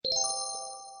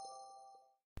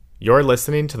You're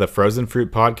listening to the Frozen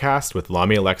Fruit Podcast with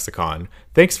Lamia Lexicon.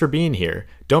 Thanks for being here.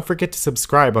 Don't forget to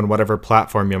subscribe on whatever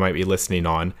platform you might be listening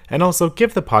on, and also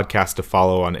give the podcast a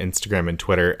follow on Instagram and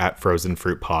Twitter at Frozen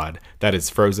Fruit Pod. That is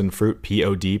Frozen Fruit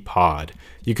Pod Pod.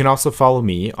 You can also follow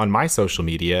me on my social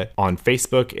media on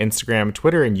Facebook, Instagram,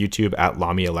 Twitter, and YouTube at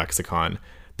Lamia Lexicon.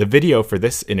 The video for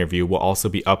this interview will also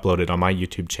be uploaded on my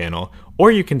YouTube channel,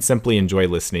 or you can simply enjoy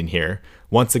listening here.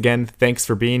 Once again, thanks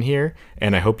for being here,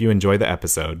 and I hope you enjoy the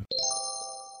episode.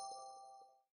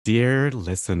 Dear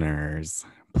listeners,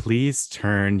 please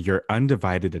turn your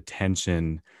undivided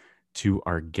attention to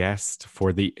our guest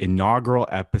for the inaugural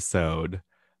episode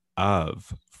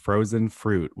of Frozen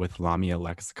Fruit with Lamia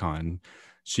Lexicon.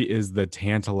 She is the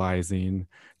tantalizing,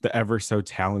 the ever so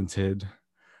talented,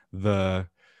 the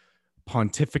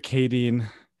pontificating,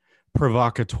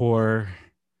 provocateur,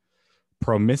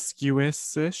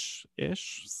 promiscuous-ish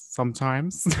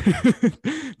sometimes,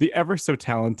 the ever so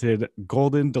talented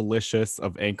Golden Delicious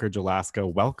of Anchorage, Alaska.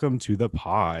 Welcome to the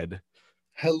pod.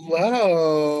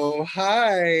 Hello.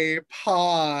 Hi,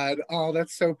 pod. Oh,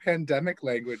 that's so pandemic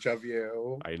language of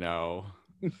you. I know.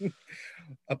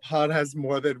 A pod has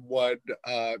more than one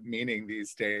meaning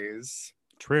these days.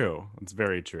 True. It's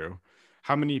very true.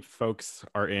 How many folks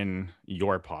are in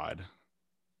your pod?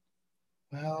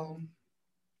 Well,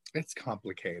 it's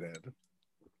complicated.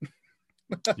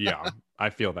 Yeah,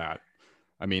 I feel that.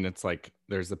 I mean, it's like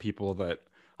there's the people that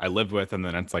I live with, and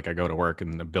then it's like I go to work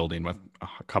in a building with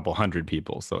a couple hundred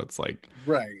people. So it's like,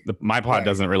 right. My pod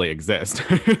doesn't really exist.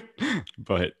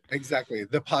 But exactly.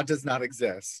 The pod does not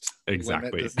exist.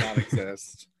 Exactly. Limit does not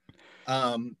exist.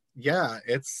 Yeah,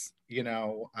 it's, you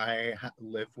know, I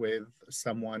live with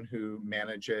someone who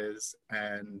manages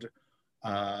and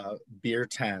beer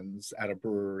tens at a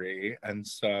brewery, and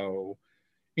so,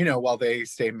 you know, while they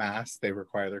stay masked, they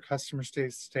require their customers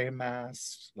to stay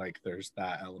masked. Like, there's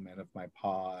that element of my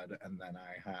pod, and then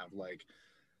I have like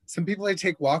some people I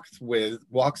take walks with,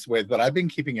 but I've been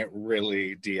keeping it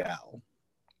really DL.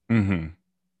 Mm-hmm.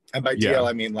 And by DL,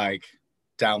 I mean like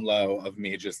down low of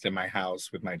me just in my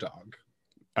house with my dog.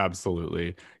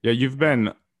 Absolutely. Yeah, you've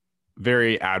been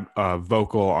very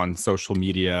vocal on social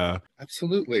media.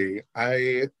 Absolutely.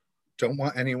 I don't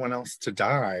want anyone else to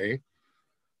die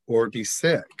or be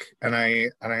sick. And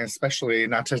I especially,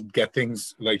 not to get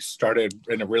things like started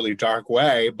in a really dark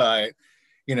way, but,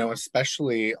 you know,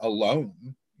 especially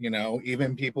alone, you know,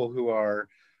 even people who are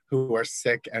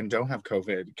sick and don't have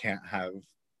COVID can't have,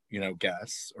 you know,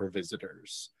 guests or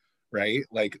visitors, right?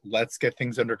 Like, let's get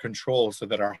things under control so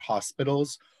that our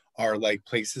hospitals are like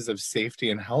places of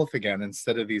safety and health again,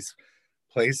 instead of these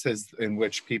places in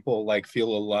which people like feel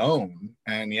alone.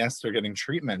 And yes, they're getting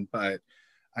treatment, but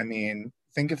I mean,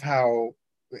 think of how,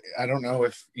 I don't know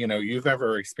if, you know, you've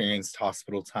ever experienced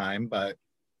hospital time, but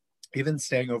even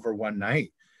staying over one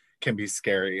night can be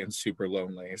scary and super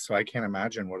lonely. So I can't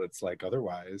imagine what it's like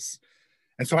otherwise.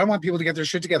 And so I want people to get their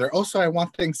shit together. Also, I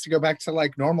want things to go back to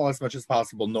like normal as much as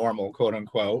possible. Normal, quote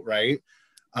unquote, right?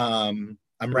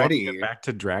 I'm ready. To get back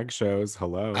to drag shows.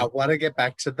 Hello. I want to get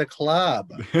back to the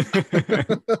club.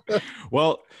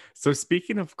 Well, so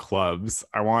speaking of clubs,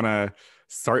 I want to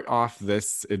start off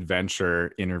this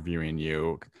adventure interviewing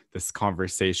you, this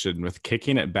conversation, with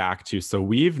kicking it back to, so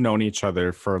we've known each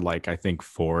other for like, I think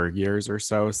 4 years or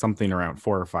so, something around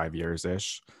 4 or 5 years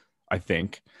ish, I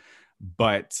think.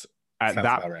 But at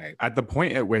right. At the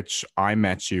point at which I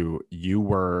met you, you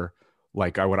were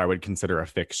like what I would consider a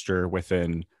fixture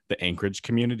within the Anchorage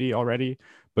community already,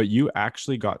 but you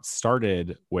actually got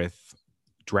started with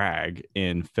drag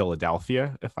in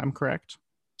Philadelphia, if I'm correct.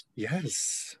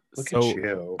 Yes. Look at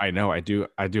you. I know, I do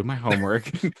my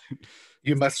homework.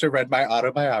 You must have read my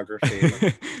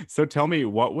autobiography. So tell me,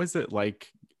 what was it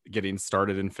like getting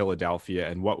started in Philadelphia,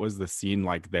 and what was the scene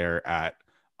like there at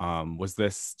was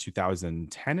this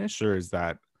 2010ish, or is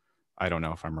that, I don't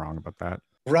know if I'm wrong about that.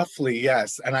 Roughly,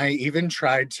 yes. And I even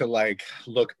tried to like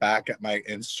look back at my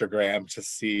Instagram to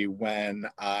see when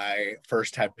I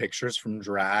first had pictures from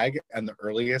drag. And the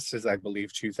earliest is, I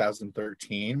believe,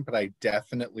 2013. But I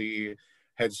definitely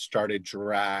had started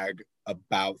drag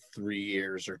about 3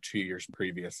 years or 2 years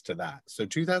previous to that. So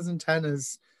 2010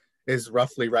 is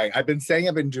roughly right. I've been saying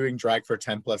I've been doing drag for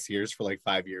 10 plus years for like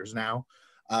 5 years now.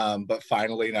 But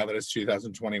finally, now that it's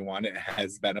 2021, it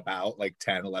has been about like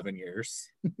 10, 11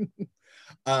 years.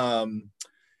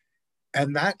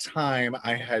 And that time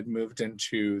I had moved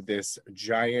into this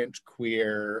giant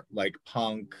queer, like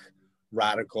punk,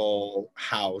 radical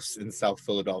house in South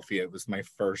Philadelphia. It was my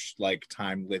first like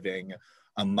time living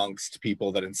amongst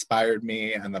people that inspired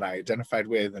me and that I identified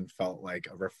with and felt like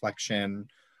a reflection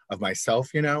of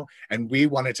myself, you know, and we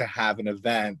wanted to have an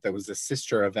event that was a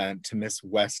sister event to Miss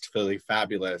West Philly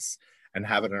Fabulous and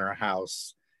have it in our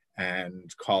house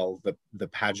and call the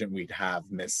pageant we'd have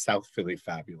Miss South Philly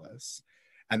Fabulous.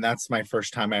 And that's my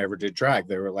first time I ever did drag.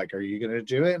 They were like, "Are you going to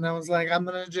do it?" And I was like, "I'm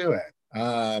going to do it."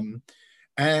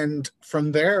 And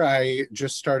from there, I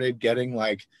just started getting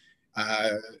like,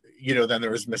 uh, you know, then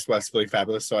there was Miss West Philly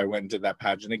Fabulous. So I went and did that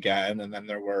pageant again. And then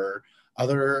there were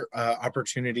other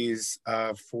opportunities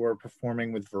for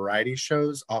performing with variety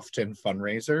shows, often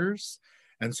fundraisers.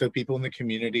 And so people in the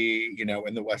community, you know,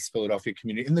 in the West Philadelphia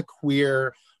community, in the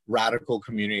queer radical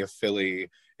community of Philly,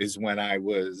 is when I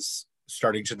was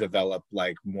starting to develop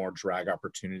like more drag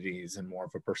opportunities and more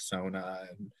of a persona,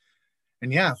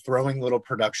 and yeah, throwing little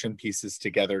production pieces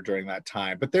together during that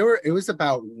time. But it was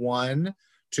about 1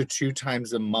 to 2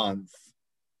 times a month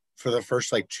for the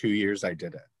first like 2 years I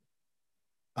did it.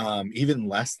 Even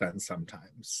less than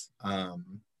sometimes.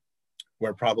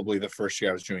 Where probably the first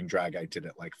year I was doing drag, I did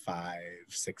it like 5,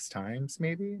 6 times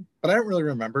maybe. But I don't really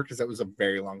remember because that was a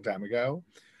very long time ago.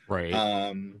 Right.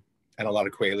 And a lot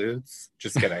of quaaludes.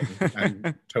 Just kidding.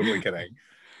 I'm totally kidding.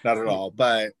 Not at all.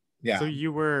 But yeah. So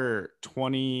you were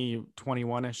 20,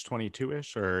 21-ish,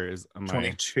 22-ish, or is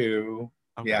 22.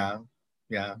 Okay. Yeah.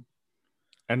 Yeah.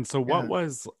 And so what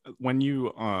was when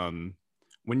you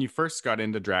first got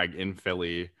into drag in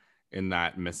Philly, in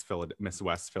that Miss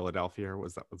West Philadelphia,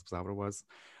 was that what it was?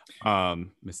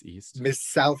 Miss East, Miss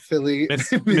South Philly,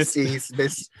 Miss East,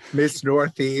 Miss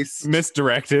Northeast,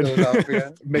 misdirected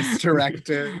Philadelphia,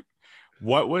 misdirected.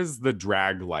 What was the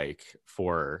drag like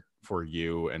for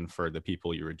you and for the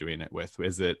people you were doing it with?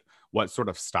 What sort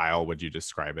of style would you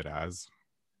describe it as?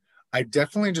 I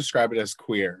definitely describe it as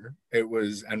queer. It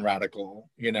was, and radical,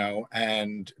 you know,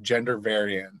 and gender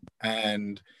variant.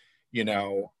 And, you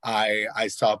know, I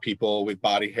saw people with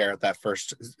body hair at that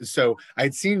first. So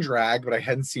I'd seen drag, but I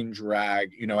hadn't seen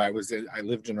drag. You know, I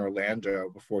lived in Orlando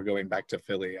before going back to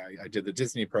Philly. I did the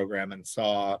Disney program and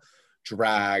saw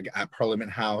drag at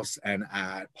Parliament House and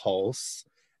at Pulse.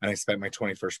 And I spent my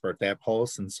 21st birthday at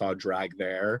Pulse and saw drag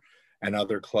there and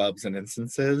other clubs and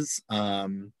instances.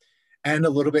 And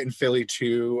a little bit in Philly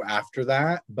too after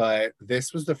that. But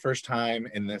this was the first time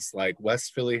in this like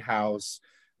West Philly house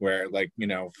where like, you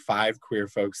know, 5 queer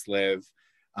folks live,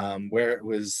 where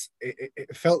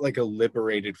it felt like a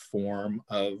liberated form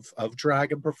of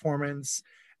drag and performance.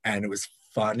 And it was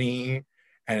funny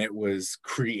and it was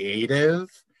creative.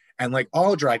 And like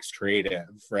all drag's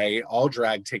creative, right? All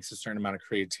drag takes a certain amount of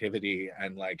creativity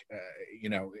and like, you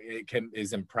know,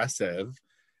 is impressive,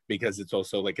 because it's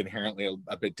also like inherently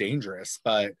a bit dangerous.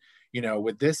 But, you know,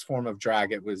 with this form of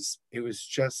drag, it was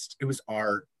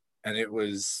art, and it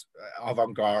was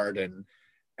avant-garde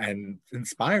and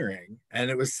inspiring.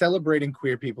 And it was celebrating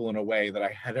queer people in a way that I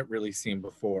hadn't really seen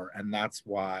before. And that's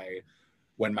why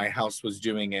when my house was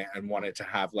doing it and wanted to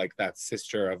have like that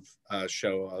sister of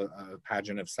show, a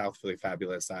pageant of South Philly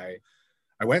Fabulous, I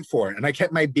went for it. And I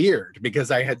kept my beard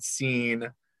because I had seen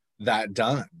that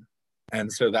done. And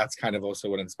so that's kind of also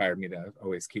what inspired me to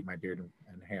always keep my beard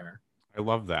and hair. I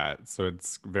love that. So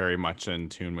it's very much in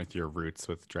tune with your roots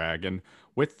with drag. And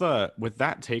with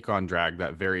that take on drag,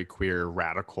 that very queer,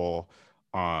 radical,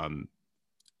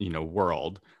 you know,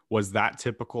 world, was that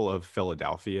typical of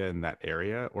Philadelphia in that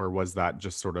area? Or was that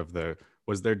just sort of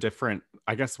was there different,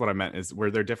 I guess what I meant is,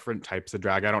 were there different types of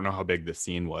drag? I don't know how big the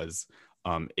scene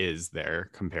is there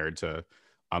compared to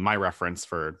my reference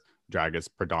for drag is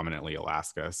predominantly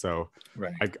Alaska, so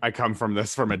right. I come from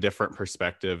a different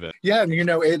perspective. Yeah, and you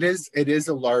know, it is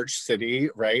a large city,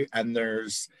 right? And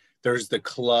there's the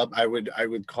club, I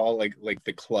would call like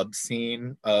the club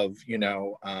scene of, you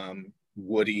know,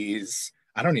 Woody's.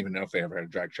 I don't even know if they ever had a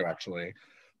drag show actually,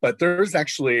 but there's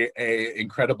actually a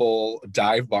incredible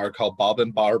dive bar called Bob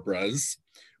and Barbara's,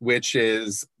 which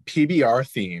is PBR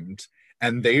themed,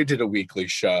 and they did a weekly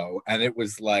show, and it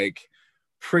was like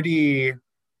pretty,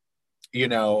 you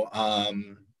know,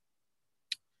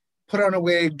 put on a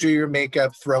wig, do your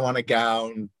makeup, throw on a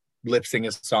gown, lip sing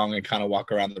a song, and kind of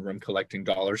walk around the room collecting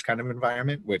dollars kind of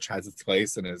environment, which has its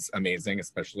place and is amazing,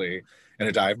 especially in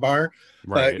a dive bar.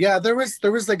 Right. But yeah, there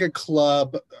was like a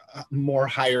club, more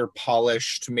higher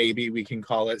polished, maybe we can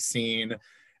call it, scene.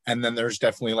 And then there's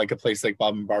definitely like a place like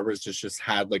Bob and Barbara's just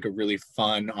had like a really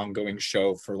fun ongoing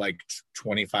show for like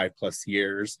 25 plus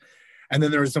years. And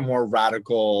then there was a more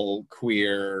radical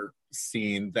queer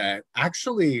scene that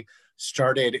actually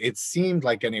started, it seemed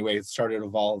like anyway, it started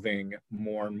evolving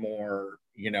more and more,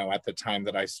 you know, at the time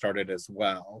that I started as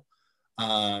well.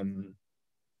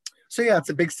 So yeah, it's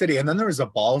a big city. And then there was a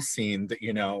ball scene that,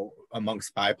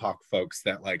 amongst BIPOC folks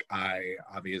that like I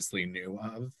obviously knew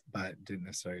of, but didn't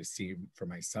necessarily see for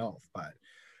myself, but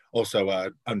also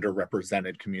a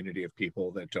underrepresented community of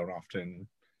people that don't often,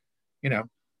 you know,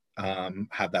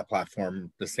 have that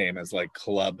platform the same as like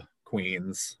club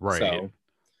queens. Right. So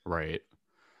Right.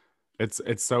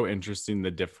 It's so interesting,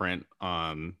 the different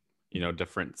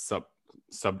different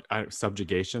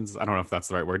subjugations. I don't know if that's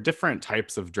the right word. Different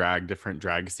types of drag, different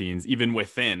drag scenes, even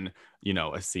within,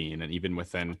 a scene, and even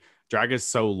within drag is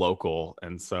so local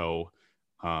and so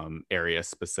area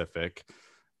specific.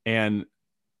 And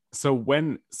so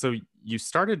you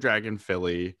started drag in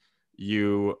Philly,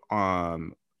 you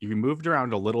moved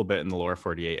around a little bit in the lower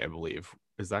 48, I believe.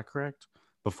 Is that correct?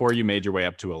 Before you made your way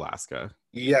up to Alaska.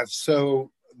 yeah, so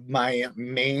my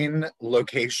main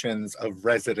locations of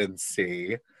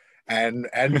residency and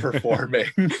performing.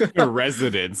 Your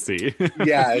residency.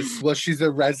 Yes, well, she's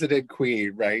a resident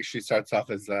queen, right? She starts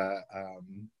off as a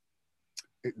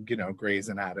Grey's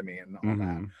Anatomy and all that.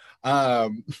 Mhm.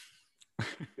 Um,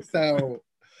 so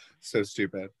so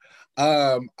stupid.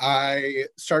 I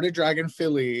started drag in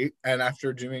Philly, and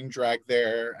after doing drag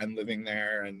there and living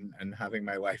there and having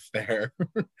my life there,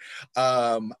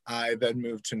 I then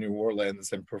moved to New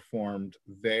Orleans and performed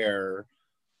there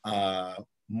uh,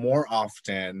 more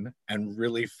often, and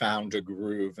really found a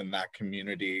groove in that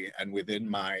community and within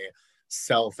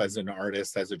myself as an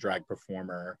artist, as a drag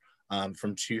performer,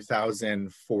 from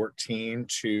 2014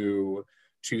 to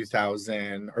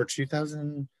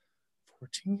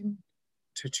 2014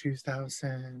 to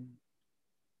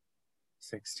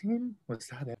 2016. Was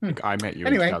that it? I think I met you in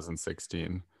Anyway,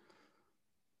 2016.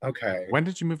 okay.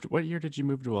 What year did you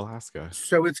move to Alaska?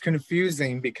 So it's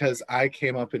confusing because I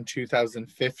came up in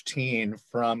 2015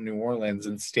 from New Orleans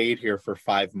and stayed here for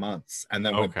 5 months, and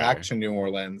then went back Okay. to New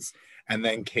Orleans, and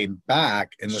then came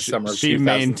back in the She, summer of she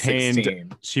maintained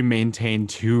 2016. she maintained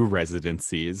two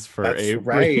residencies for That's a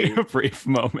right. brief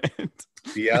moment.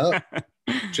 Yep.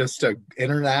 Just a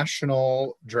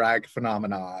international drag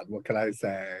phenomenon. What can I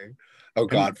say? Oh and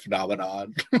God,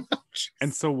 phenomenon.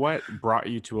 and so what brought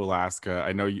you to Alaska?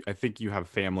 I think you have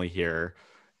family here.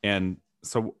 And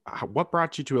so what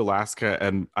brought you to Alaska?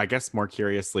 And I guess more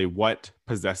curiously, what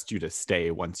possessed you to stay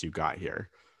once you got here?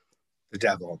 The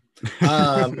devil.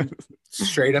 Um,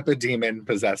 Straight up a demon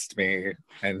possessed me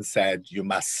and said, "You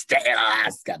must stay in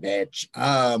Alaska, bitch."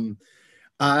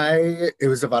 It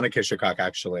was Ivana Kishikok,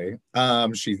 actually.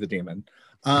 She's the demon.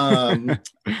 Um,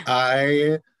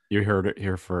 I You heard it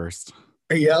here first.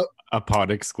 Yep. A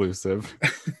pod exclusive.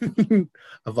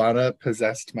 Ivana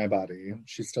possessed my body.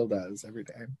 She still does every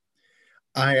day.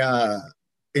 I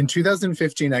In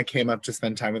 2015 I came up to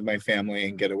spend time with my family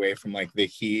and get away from like the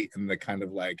heat and the kind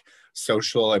of like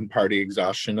social and party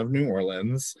exhaustion of New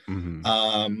Orleans.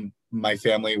 Mhm. My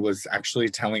family was actually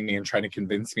telling me and trying to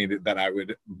convince me that I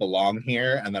would belong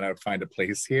here and that I would find a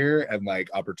place here and like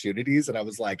opportunities. And I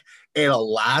was like, in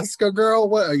Alaska, girl,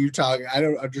 what are you talking? I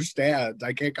don't understand.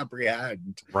 I can't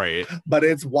comprehend. Right. But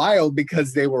it's wild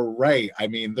because they were right. I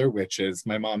mean, they're witches.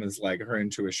 My mom is like, her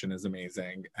intuition is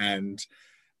amazing. And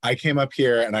I came up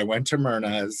here and I went to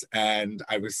Myrna's and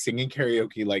I was singing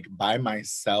karaoke like by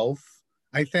myself.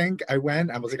 I think I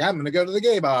was like, I'm going to go to the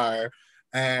gay bar.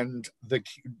 And the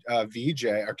VJ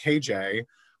or KJ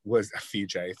was a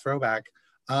VJ throwback,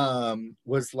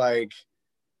 was like,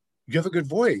 you have a good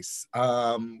voice.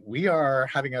 We are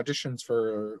having auditions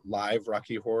for live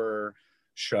Rocky Horror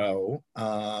show,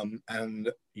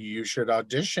 and you should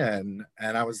audition.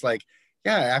 And I was like,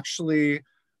 yeah, I actually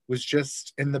was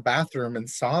just in the bathroom and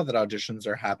saw that auditions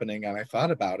are happening, and I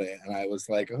thought about it, and I was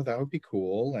like, oh, that would be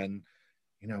cool. And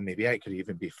maybe I could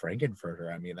even be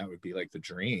Frankenfurter. I mean, that would be like the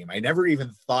dream. I never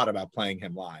even thought about playing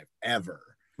him live, ever.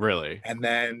 Really? And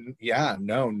then, yeah,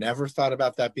 no, never thought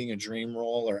about that being a dream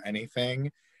role or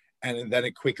anything. And then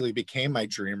it quickly became my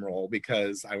dream role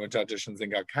because I went to auditions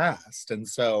and got cast. And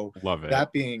so Love it.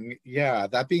 that being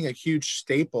a huge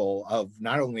staple of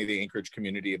not only the Anchorage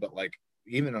community, but like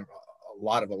even a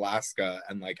lot of Alaska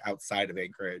and like outside of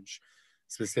Anchorage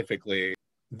specifically,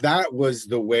 that was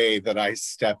the way that I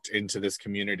stepped into this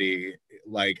community.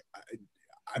 Like,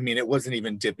 I mean, it wasn't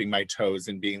even dipping my toes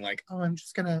and being like, oh, I'm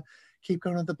just gonna keep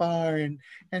going to the bar and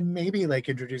maybe like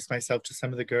introduce myself to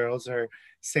some of the girls or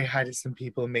say hi to some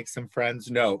people and make some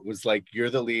friends. No, it was like, you're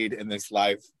the lead in this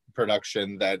live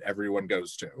production that everyone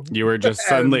goes to. You were just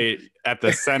suddenly at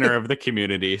the center of the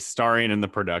community, starring in the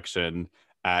production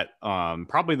at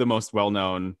probably the most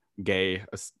well-known gay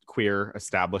queer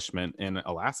establishment in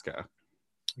Alaska.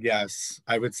 Yes,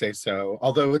 I would say so.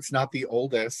 Although it's not the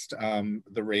oldest.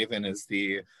 The Raven is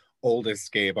the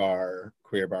oldest gay bar,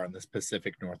 queer bar in this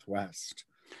Pacific Northwest.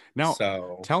 Now,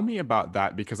 So tell me about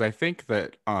that, because I think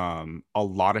that a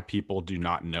lot of people do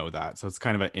not know that. So it's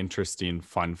kind of an interesting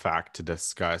fun fact to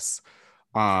discuss.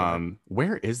 sure.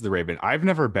 Where is the Raven? I've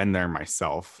never been there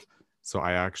myself. So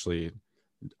I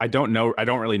don't know. I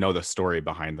don't really know the story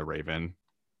behind the Raven.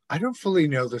 I don't fully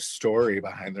know the story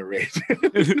behind the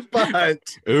Raven, but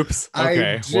Oops. I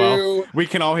Okay. Well, do. we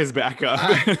can always back up.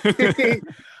 I,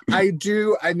 I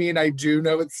do. I mean, I do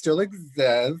know it still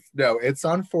exists. No, it's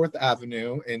on Fourth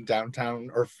Avenue in downtown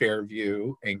or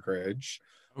Fairview, Anchorage.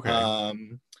 Okay.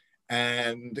 Um,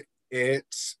 and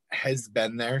it has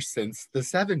been there since the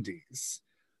 70s.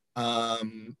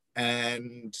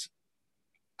 And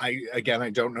I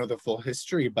don't know the full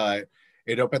history, but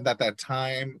it opened at that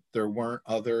time. There weren't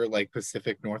other like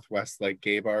Pacific Northwest like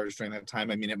gay bars during that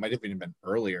time. I mean, it might have even been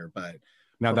earlier, but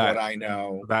Now from what that I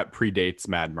know, that predates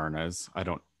Mad Myrna's. I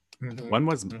don't. mhm, When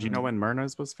was? Do you know mhm. when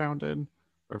Myrna's was founded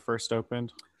or first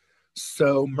opened?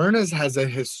 So Myrna's has a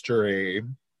history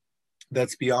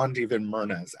that's beyond even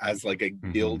Myrna's as like a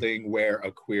Hmm. building where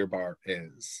a queer bar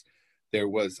is. There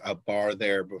was a bar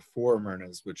there before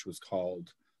Myrna's, which was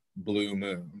called Blue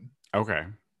Moon. Okay.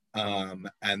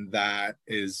 And that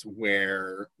is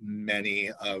where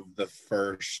many of the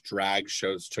first drag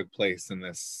shows took place in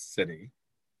this city,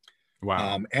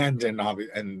 Wow.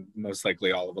 and most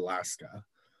likely all of Alaska.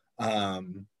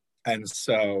 Um, and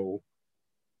so,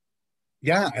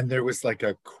 yeah, and there was like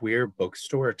a queer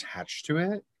bookstore attached to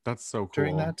it That's so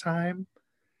during cool. that time.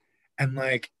 And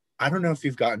like, I don't know if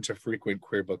you've gotten to frequent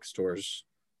queer bookstores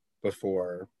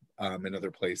before in other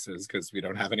places because we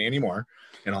don't have any anymore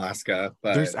in Alaska.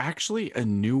 There's But actually a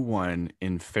new one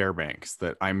in Fairbanks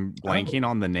that I'm oh, blanking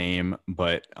on the name,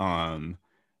 but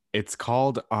it's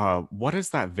called what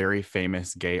is that very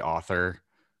famous gay author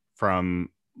from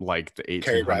like the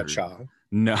Carrie 1800s? Bradshaw.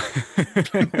 No.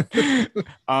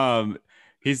 um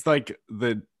he's like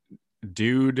the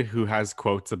dude who has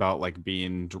quotes about like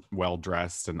being well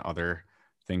dressed and other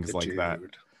things The like that.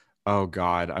 dude. Oh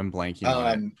God, I'm blanking on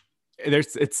it. Um,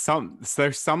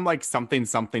 There's some like something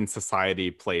society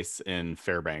place in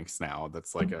Fairbanks now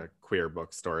that's like a queer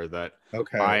bookstore that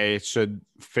okay. I should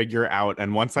figure out.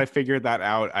 And once I figure that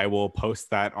out, I will post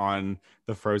that on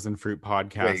the Frozen Fruit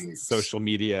podcast Wait. social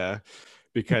media,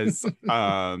 because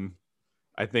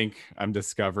I think I'm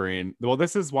discovering, well,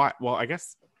 this is why, well, I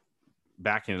guess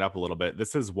backing it up a little bit,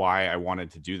 this is why I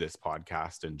wanted to do this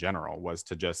podcast in general, was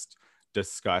to just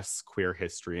discuss queer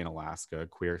history in Alaska,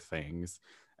 queer things,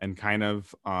 and kind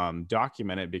of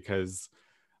document it, because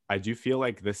I do feel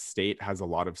like this state has a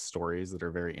lot of stories that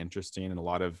are very interesting, and a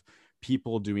lot of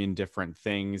people doing different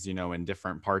things, you know, in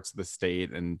different parts of the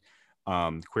state, and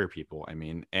queer people, I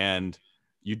mean, and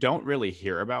you don't really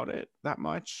hear about it that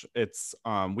much. It's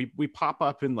we pop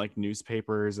up in like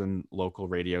newspapers and local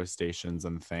radio stations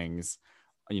and things,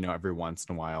 you know, every once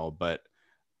in a while, but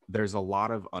there's a lot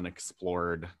of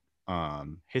unexplored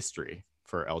history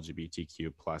for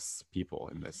LGBTQ plus people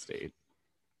in this state.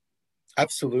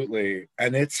 Absolutely.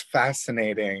 And it's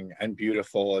fascinating and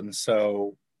beautiful. And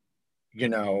so, you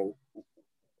know,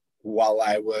 while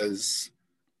I was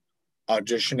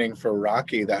auditioning for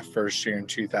Rocky that first year in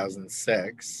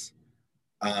 2006,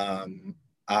 or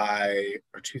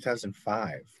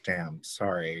 2005, damn,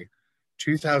 sorry,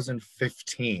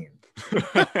 2015.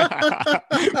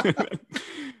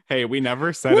 Hey, we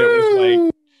never said it was like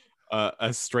Woo!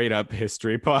 a straight up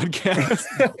history podcast.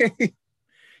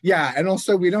 Yeah, and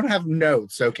also we don't have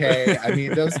notes, okay? I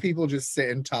mean, those people just sit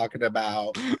and talking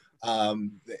about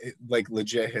like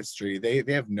legit history. They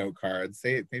have note cards.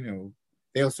 They know,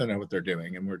 they also know what they're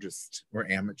doing, and we're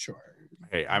amateur.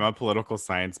 Hey, I'm a political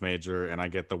science major and I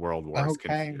get the world wars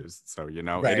Okay. confused. So, you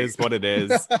know, it Right. is what it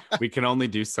is. We can only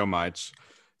do so much.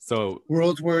 So,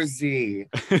 World War Z.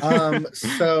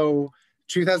 So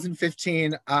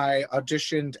 2015, I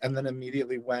auditioned and then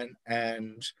immediately went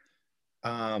and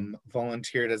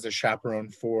volunteered as a chaperone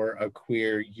for a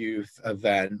queer youth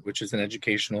event, which is an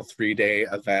educational 3-day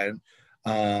event.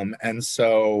 And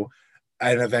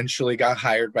eventually got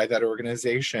hired by that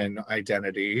organization,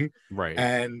 Identity. right.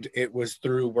 And it was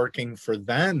through working for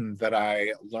them that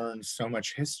I learned so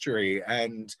much history.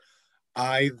 And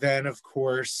I then, of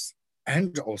course,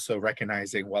 and also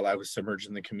recognizing while I was submerged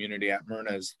in the community at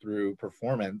Myrna's through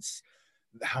performance,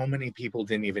 how many people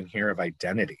didn't even hear of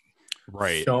Identity.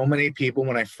 Right. So many people,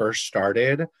 when I first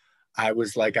started, I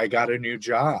was like, I got a new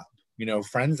job. You know,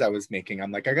 friends I was making,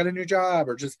 I'm like, I got a new job,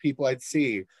 or just people I'd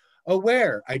see. Oh,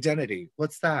 where? Identity.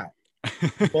 What's that?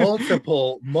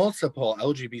 Multiple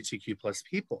LGBTQ plus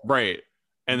people, Right.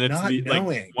 And it's not the like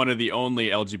knowing. one of the only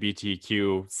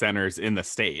LGBTQ centers in the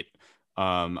state.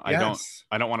 Yes.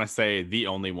 I don't want to say the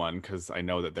only one because I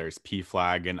know that there's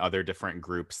PFLAG and other different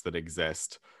groups that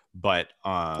exist, but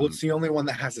Well, it's the only one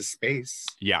that has a space.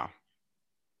 yeah.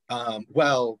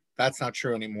 Well, that's not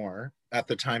true anymore. At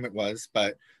the time it was,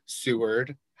 but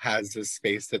Seward has a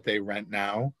space that they rent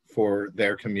now for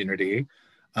their community.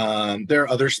 There are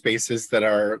other spaces that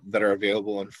are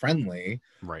available and friendly,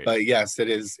 Right. but yes, it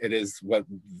is what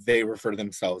they refer to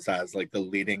themselves as, like the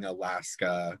leading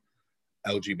Alaska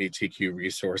LGBTQ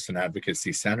resource and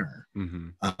advocacy center.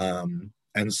 Mm-hmm.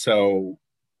 And so,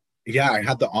 yeah, I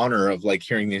had the honor of like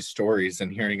hearing these stories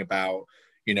and hearing about,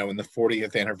 in the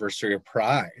 40th anniversary of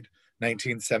Pride,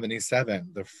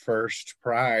 1977, the first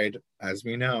Pride, as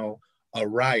we know, a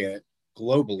riot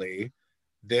globally.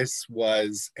 This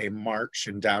was a march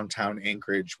in downtown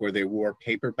Anchorage where they wore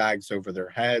paper bags over their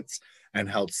heads and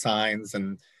held signs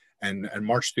and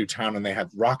marched through town, and they had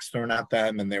rocks thrown at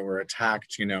them and they were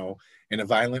attacked, in a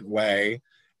violent way.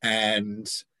 And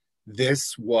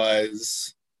this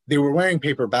was they were wearing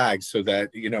paper bags so that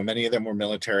many of them were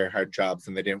military hard jobs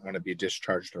and they didn't want to be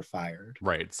discharged or fired.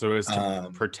 Right. So it was to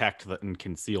protect and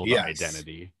conceal the Yes.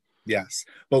 identity. Yes,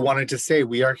 but wanted to say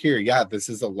we are here. Yeah, this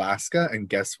is Alaska, and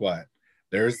guess what?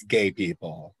 There's gay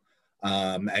people,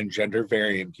 and gender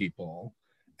variant people,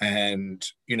 and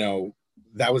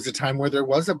that was a time where there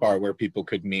was a bar where people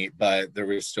could meet, but there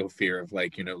was still fear of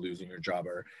like losing your job,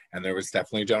 and there was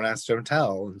definitely don't ask, don't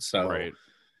tell, and so Right.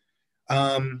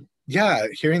 Yeah,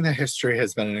 hearing the history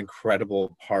has been an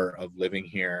incredible part of living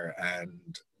here,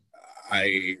 and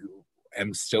I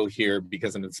am still here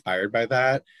because I'm inspired by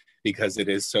that, because it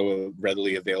is so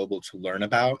readily available to learn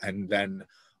about. And then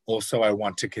also I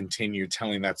want to continue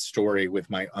telling that story with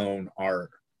my own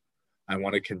art. I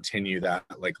want to continue that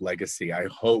like legacy. I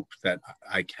hope that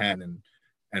I can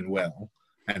and will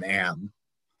and am.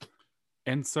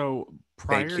 And so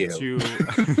prior Thank you.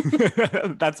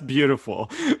 to that's beautiful.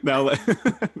 Now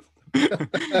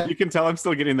you can tell I'm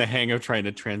still getting the hang of trying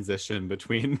to transition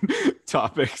between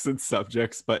topics and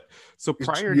subjects, but so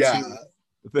prior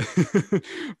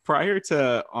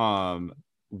to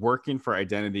working for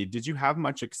Identity, did you have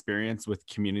much experience with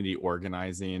community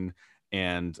organizing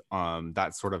and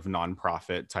that sort of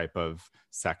nonprofit type of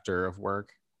sector of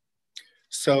work?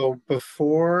 So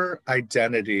before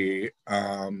Identity,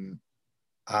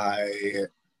 I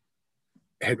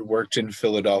had worked in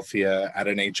Philadelphia at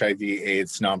an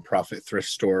HIV/AIDS nonprofit thrift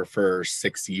store for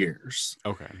 6 years.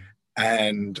 Okay.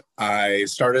 And I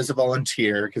started as a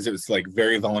volunteer because it was like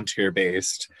very volunteer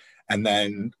based. And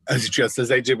then, just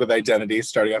as I did with Identity,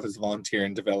 starting off as a volunteer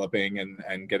and developing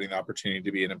and getting the opportunity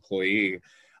to be an employee,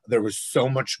 there was so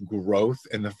much growth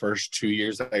in the first 2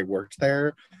 years that I worked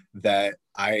there that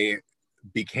I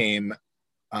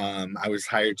was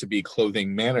hired to be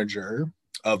clothing manager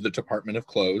of the Department of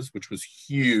Clothes, which was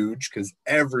huge because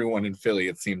everyone in Philly,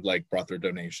 it seemed like, brought their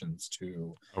donations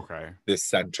to this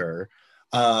center.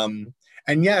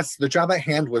 And yes, the job at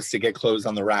hand was to get clothes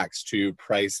on the racks, to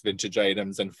price vintage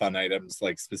items and fun items,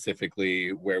 like specifically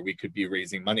where we could be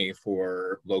raising money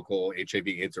for local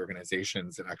HIV/AIDS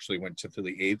organizations. It actually went to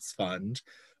Philly AIDS Fund,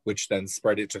 which then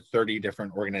spread it to 30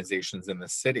 different organizations in the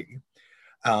city.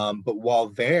 But while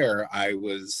there, I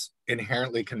was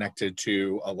inherently connected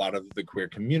to a lot of the queer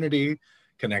community,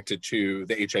 connected to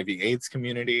the HIV/AIDS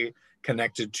community,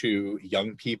 connected to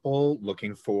young people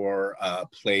looking for a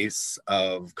place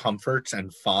of comfort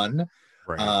and fun.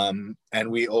 Right. And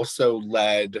we also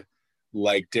led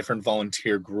like different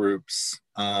volunteer groups,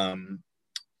 through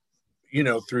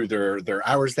their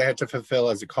hours they had to fulfill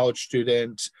as a college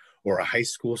student or a high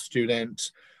school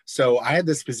student. So I had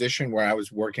this position where I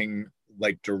was working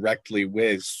like directly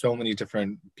with so many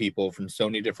different people from so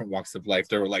many different walks of life.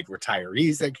 There were like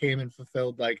retirees that came and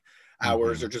fulfilled like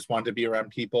hours or just wanted to be around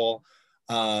people.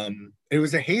 It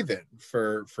was a haven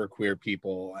for queer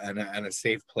people and a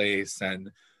safe place. And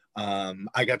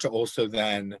I got to also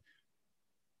then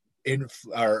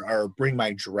bring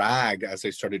my drag as I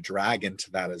started drag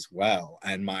into that as well.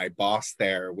 And my boss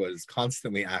there was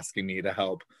constantly asking me to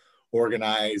help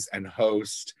organize and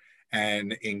host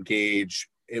and engage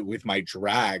it with my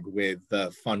drag with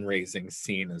the fundraising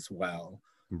scene as well,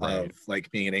 of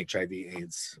like being an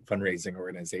HIV/AIDS fundraising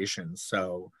organization.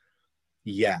 So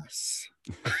yes.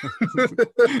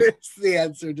 It's the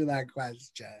answer to that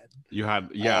question. You had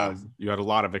a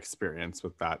lot of experience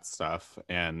with that stuff,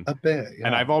 and a bit, yeah.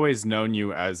 And I've always known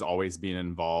you as always being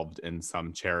involved in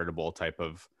some charitable type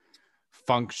of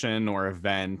function or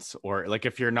event, or like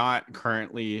if you're not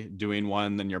currently doing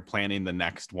one, then you're planning the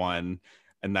next one,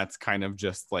 and that's kind of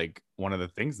just like one of the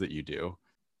things that you do.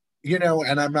 And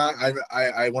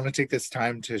I want to take this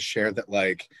time to share that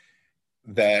like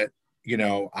that you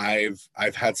know, I've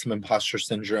had some imposter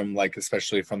syndrome, like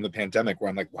especially from the pandemic, where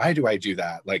I'm like, why do I do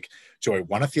that? Like, do I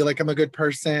want to feel like I'm a good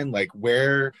person? Like,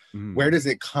 where does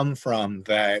it come from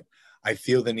that I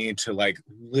feel the need to like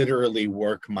literally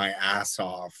work my ass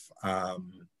off?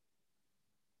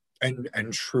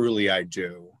 And truly I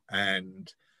do.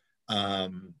 And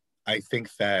I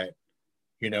think that,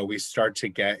 you know, we start to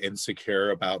get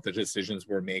insecure about the decisions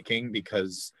we're making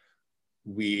because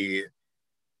we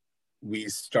we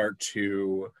start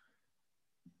to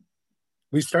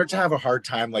we start to have a hard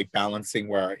time like balancing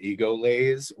where our ego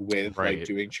lays with like Right.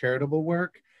 doing charitable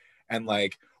work. And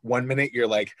like one minute you're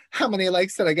like, how many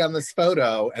likes did I get on this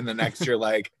photo? And the next you're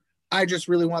like, I just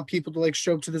really want people to like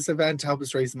show up to this event to help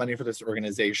us raise money for this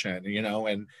organization, you know?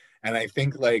 And I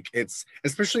think like it's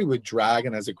especially with drag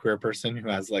and as a queer person who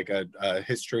has like a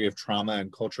history of trauma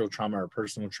and cultural trauma or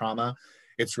personal trauma,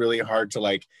 it's really hard to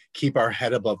like keep our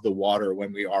head above the water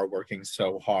when we are working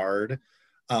so hard.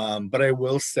 But I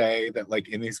will say that like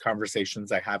in these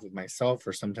conversations I have with myself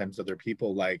or sometimes other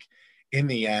people, like in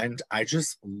the end, I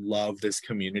just love this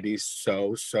community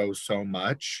so, so, so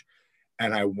much.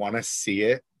 And I want to see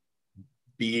it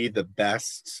be the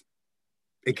best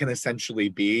it can essentially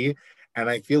be. And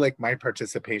I feel like my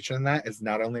participation in that is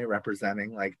not only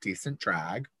representing like decent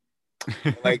drag,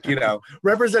 like, you know,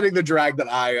 representing the drag that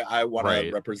I want to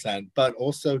Right. represent, but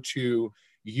also to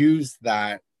use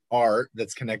that art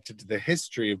that's connected to the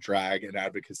history of drag and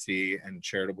advocacy and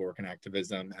charitable work and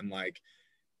activism and like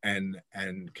and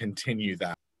continue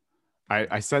that.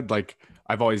 I said like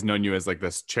I've always known you as like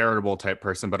this charitable type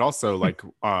person, but also like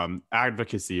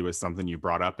advocacy was something you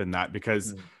brought up in that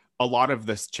because Mm, a lot of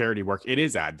this charity work, it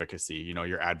is advocacy. You know,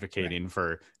 you're right. advocating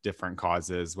for different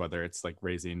causes, whether it's like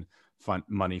raising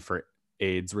money for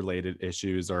AIDS related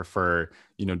issues or for,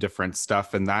 you know, different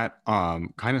stuff. And that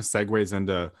kind of segues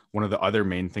into one of the other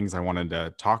main things I wanted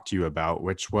to talk to you about,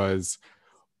 which was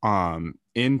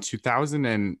in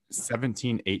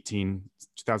 2017 18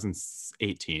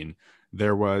 2018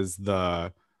 there was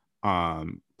the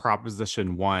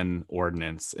proposition 1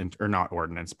 ordinance or not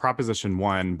ordinance, proposition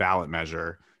 1 ballot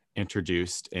measure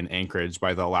introduced in Anchorage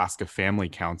by the Alaska Family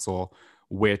Council,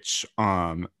 which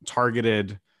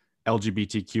targeted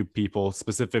LGBTQ people,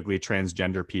 specifically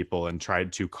transgender people, and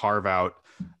tried to carve out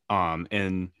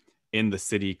in the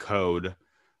city code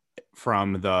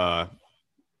from the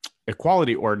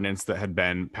equality ordinance that had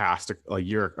been passed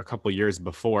a couple of years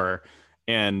before,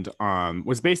 and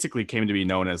was basically came to be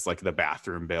known as like the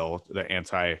bathroom bill, the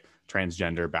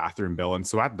anti-transgender bathroom bill. And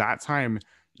so at that time,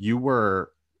 you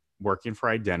were working for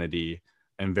Identity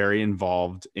and very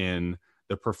involved in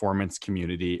the performance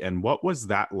community. And what was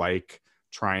that like,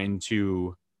 trying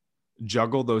to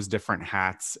juggle those different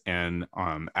hats and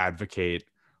advocate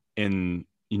in,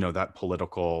 you know, that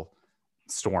political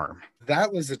storm?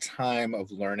 That was a time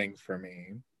of learning for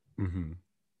me. Mm-hmm.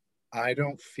 I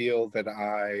don't feel that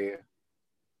I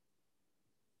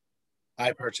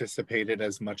participated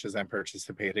as much as I'm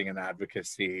participating in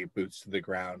advocacy, boots to the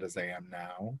ground as I am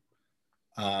now.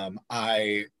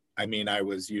 I mean, I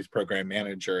was youth program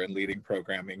manager and leading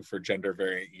programming for gender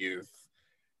variant youth,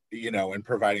 you know, and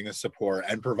providing the support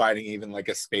and providing even like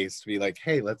a space to be like,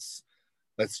 hey, let's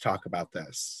talk about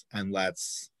this and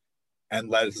let's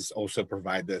also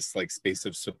provide this like space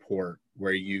of support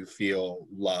where you feel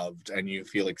loved and you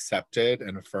feel accepted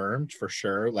and affirmed for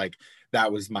sure. Like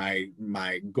that was my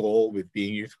goal with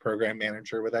being youth program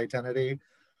manager with Identity.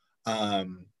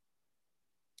 um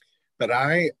but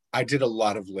I did a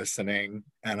lot of listening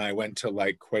and I went to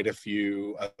like quite a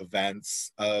few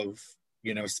events of,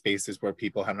 you know, spaces where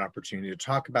people had an opportunity to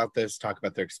talk about this, talk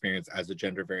about their experience as a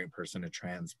gender variant person, a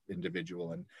trans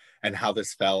individual, and how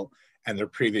this felt and their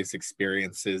previous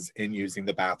experiences in using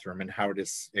the bathroom and how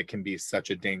it can be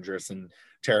such a dangerous and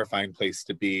terrifying place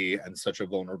to be and such a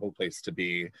vulnerable place to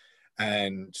be.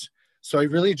 And so I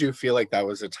really do feel like that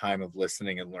was a time of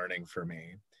listening and learning for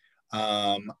me.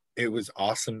 It was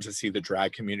awesome to see the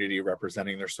drag community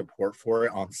representing their support for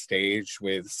it on stage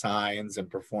with signs and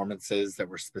performances that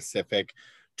were specific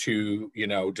to, you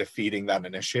know, defeating that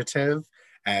initiative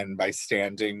and by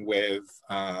standing with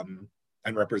and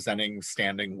representing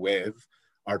standing with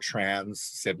our trans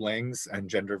siblings and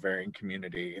gender varying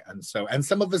community. And so, and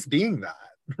some of us being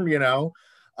that, you know,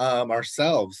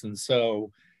 ourselves. And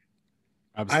so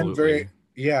I'm very, Absolutely.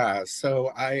 yeah,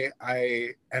 so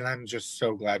and I'm just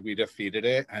so glad we defeated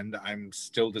it and I'm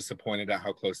still disappointed at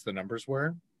how close the numbers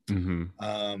were.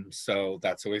 Mm-hmm. So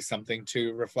that's always something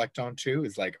to reflect on too,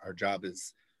 is like our job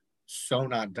is so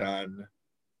not done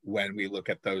when we look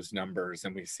at those numbers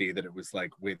and we see that it was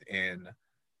like within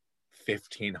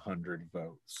 1,500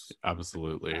 votes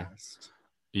Absolutely. passed.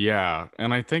 Yeah,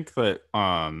 and I think that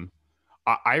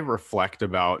I reflect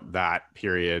about that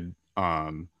period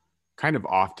kind of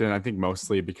often. I think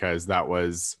mostly because that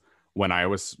was when I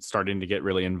was starting to get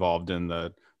really involved in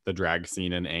the drag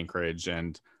scene in Anchorage,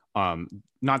 and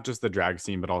not just the drag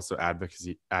scene but also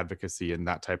advocacy and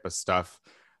that type of stuff.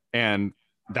 And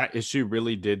that issue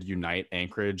really did unite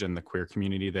Anchorage and the queer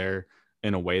community there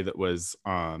in a way that was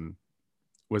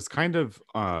kind of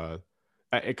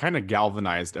it kind of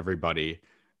galvanized everybody.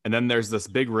 And then there's this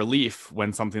big relief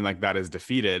when something like that is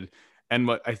defeated. And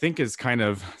what I think is kind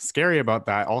of scary about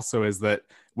that also is that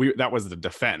that was the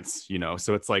defense, you know.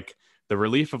 So it's like the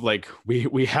relief of like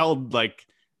we held like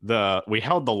we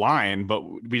held the line, but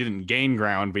we didn't gain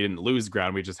ground, we didn't lose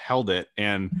ground, we just held it.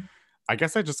 And I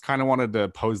guess I just kind of wanted to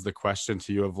pose the question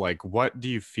to you of like, what do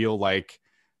you feel like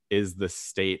is the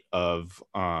state of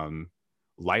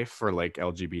life for like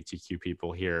LGBTQ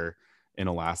people here in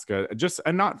Alaska? Just,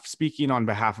 and not speaking on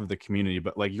behalf of the community,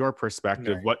 but like your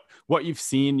perspective, Right. what you've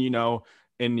seen, you know,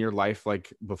 in your life,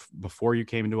 like before you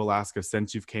came to Alaska,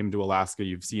 since you've came to Alaska,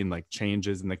 you've seen like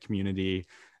changes in the community,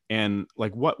 and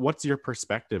like what's your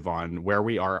perspective on where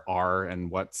we are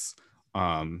and what's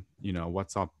you know,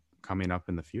 what's up coming up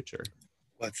in the future?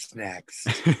 What's next?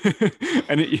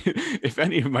 And if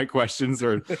any of my questions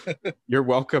are, you're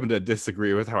welcome to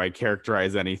disagree with how I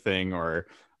characterize anything, or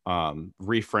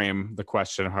reframe the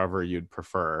question however you'd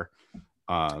prefer.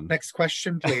 Um, Next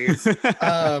question, please.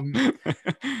 Um,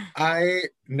 I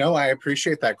no, I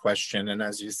appreciate that question, and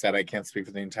as you said, I can't speak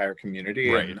for the entire community,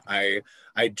 right. and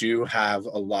I do have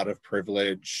a lot of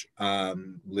privilege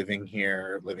living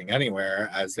here, living anywhere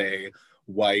as a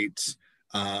white,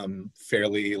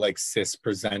 fairly like cis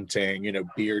presenting, you know,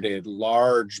 bearded,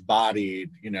 large bodied,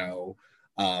 you know,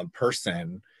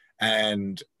 person.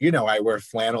 And, you know, I wear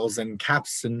flannels and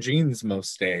caps and jeans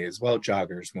most days. Well,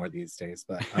 joggers more these days,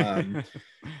 but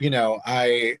you know,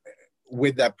 I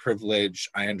with that privilege,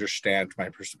 I understand my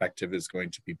perspective is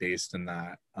going to be based in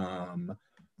that.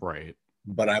 Right.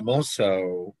 But I'm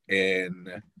also in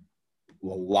a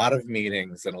lot of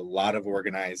meetings and a lot of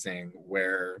organizing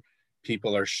where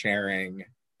people are sharing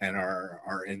and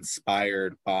are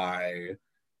inspired by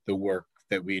the work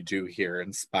that we do here,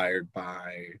 inspired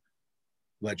by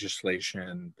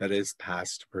legislation that is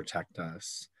passed to protect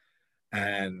us.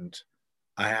 And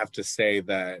I have to say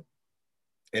that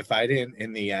if I didn't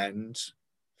in the end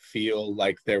feel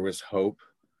like there was hope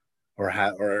or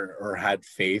had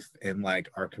faith in like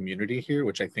our community here,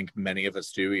 which I think many of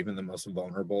us do, even the most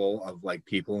vulnerable of like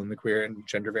people in the queer and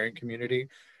gender variant community,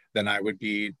 then I wouldn't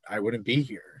be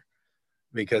here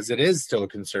because it is still a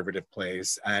conservative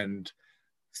place. And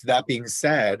that being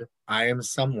said, I am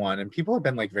someone, and people have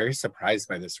been like very surprised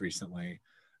by this recently,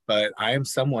 but I am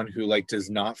someone who like does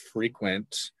not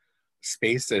frequent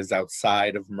spaces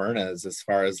outside of Myrna's as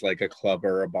far as like a club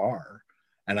or a bar.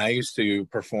 And I used to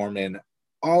perform in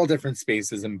all different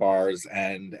spaces and bars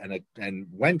and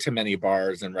went to many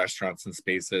bars and restaurants and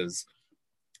spaces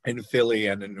in Philly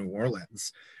and in New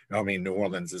Orleans. I mean, New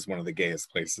Orleans is one of the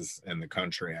gayest places in the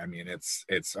country. I mean,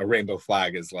 it's a rainbow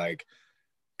flag is like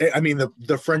I mean,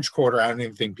 the French Quarter, I don't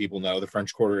even think people know. The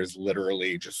French Quarter is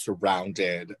literally just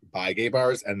surrounded by gay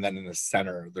bars. And then in the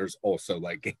center, there's also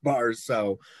like gay bars.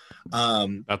 So,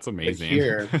 That's but amazing.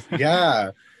 here, yeah,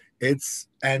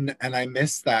 and I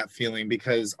miss that feeling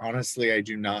because honestly, I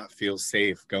do not feel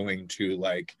safe going to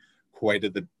like quite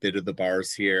a bit of the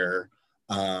bars here.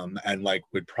 And like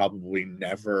would probably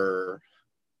never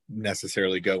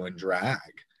necessarily go and drag.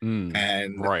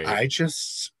 And Right.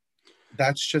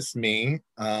 that's just me.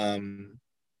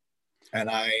 And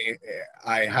I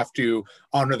have to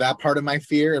honor that part of my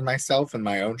fear and myself and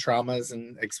my own traumas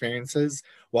and experiences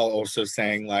while also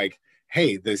saying like,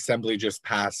 hey, the assembly just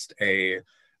passed a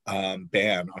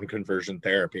ban on conversion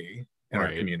therapy in our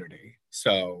Right. community.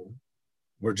 So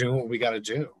we're doing what we got to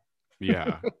do.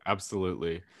 Yeah,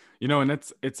 absolutely. You know, and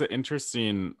it's an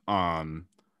interesting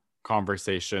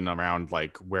conversation around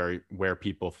like where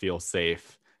people feel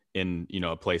safe in, you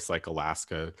know, a place like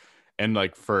Alaska. And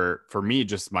like for me,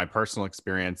 just my personal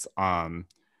experience,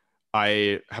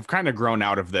 I have kind of grown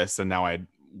out of this and now I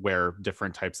wear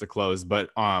different types of clothes. But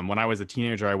when I was a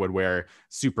teenager, I would wear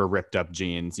super ripped up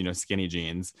jeans, you know, skinny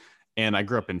jeans. And I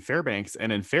grew up in Fairbanks,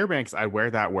 and in Fairbanks, I'd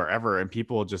wear that wherever, and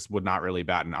people just would not really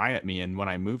bat an eye at me. And when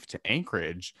I moved to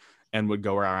Anchorage and would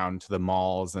go around to the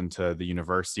malls and to the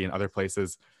university and other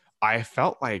places, I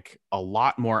felt like a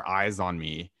lot more eyes on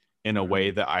me in a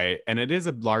way Mm. that and it is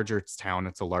a larger town,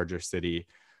 it's a larger city.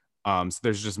 So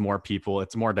there's just more people.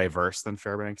 It's more diverse than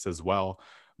Fairbanks as well.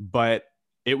 But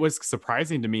it was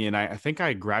surprising to me. And I think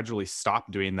I gradually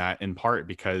stopped doing that in part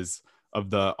because of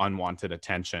the unwanted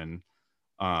attention.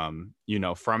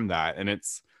 from that. And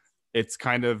it's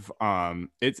kind of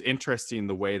it's interesting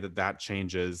the way that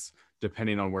changes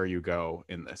depending on where you go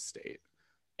in this state.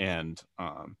 And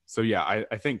so yeah,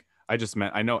 I think I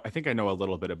think I know a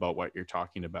little bit about what you're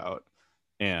talking about.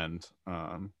 And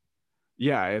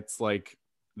yeah, it's like,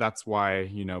 that's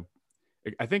why,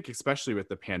 I think especially with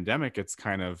the pandemic, it's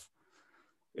kind of,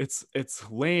 it's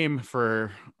lame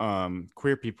for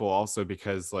queer people also,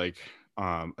 because like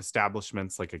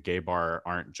establishments like a gay bar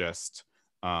aren't just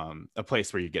a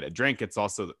place where you get a drink. It's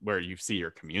also where you see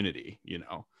your community,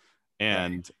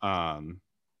 and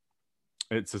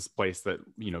it's this place that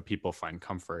people find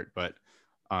comfort. But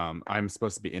I'm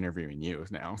supposed to be interviewing you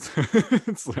now. So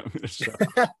I'm gonna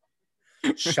shut up.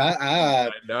 Shut up.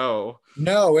 I know.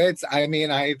 No, I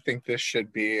mean, I think this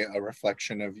should be a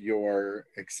reflection of your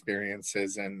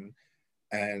experiences and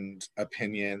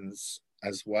opinions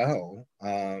as well.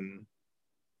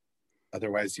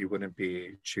 Otherwise, you wouldn't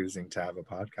be choosing to have a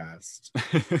podcast.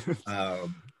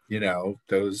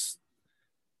 Those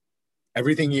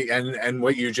everything you and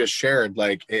what you just shared,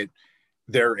 like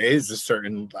there is a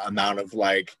certain amount of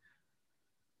like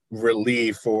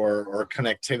relief or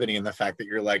connectivity in the fact that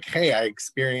you're like, hey, I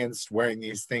experienced wearing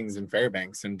these things in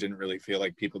Fairbanks and didn't really feel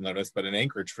like people noticed, but in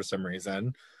Anchorage for some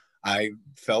reason I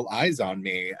felt eyes on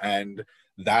me, and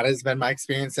that has been my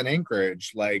experience in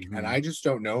Anchorage. Like, and I just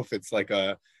don't know if it's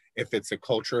a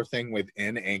culture thing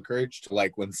within Anchorage to,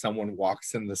 like, when someone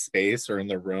walks in the space or in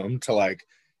the room, to like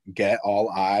get all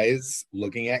eyes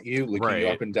looking at you, looking you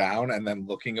up and down and then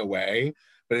looking away.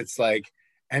 But it's like,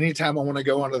 anytime I want to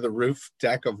go onto the roof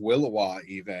deck of Willowa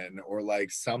even, or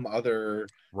like some other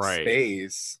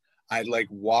space, I'd like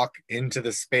walk into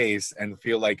the space and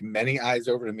feel like many eyes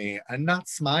over to me, and not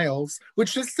smiles,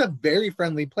 which is a very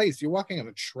friendly place. You're walking on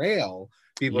a trail,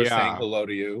 people are saying hello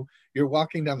to you. You're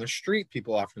walking down the street,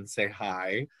 people often say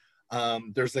hi.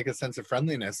 There's like a sense of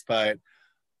friendliness, but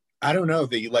I don't know,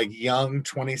 the like young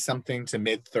 20 something to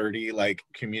mid 30 like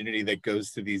community that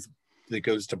goes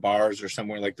to bars or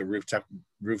somewhere like the roof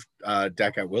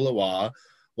deck at Willowa,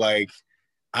 like,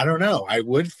 I don't know, I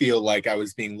would feel like I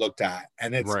was being looked at.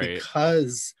 And it's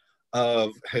because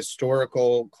of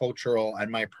historical, cultural,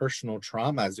 and my personal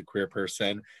trauma as a queer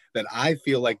person that I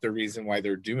feel like the reason why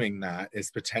they're doing that is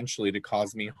potentially to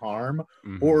cause me harm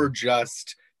or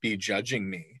just be judging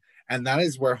me. And that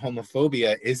is where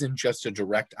homophobia isn't just a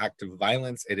direct act of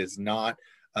violence. It is not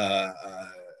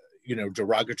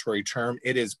derogatory term.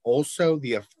 It is also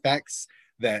the effects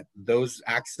that those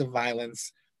acts of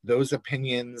violence, those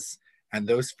opinions, and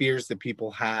those fears that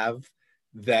people have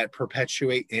that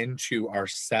perpetuate into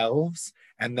ourselves.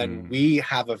 And then we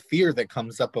have a fear that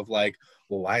comes up of like,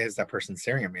 well, why is that person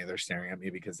staring at me? They're staring at me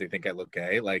because they think I look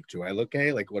gay. Like, do I look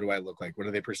gay? Like, what do I look like? What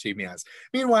do they perceive me as?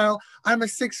 Meanwhile, I'm a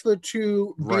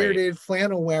 6'2" bearded,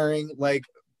 flannel wearing like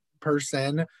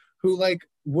person who like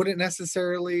wouldn't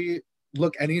necessarily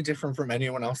look any different from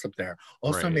anyone else up there.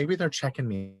 Also, maybe they're checking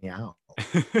me out.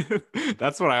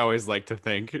 That's what I always like to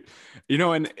think,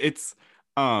 and it's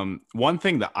one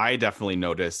thing that I definitely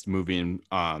noticed moving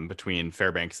between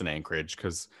Fairbanks and Anchorage,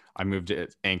 because I moved to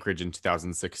Anchorage in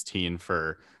 2016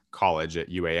 for college at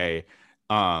UAA.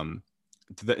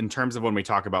 In terms of when we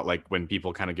talk about like when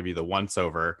people kind of give you the once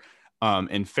over,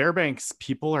 in Fairbanks,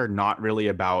 people are not really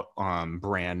about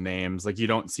brand names. Like, you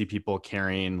don't see people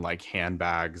carrying like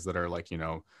handbags that are like,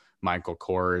 Michael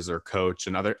Kors or Coach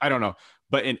and other, I don't know.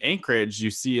 But in Anchorage,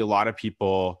 you see a lot of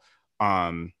people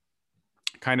kind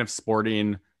of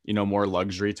sporting, more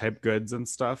luxury type goods and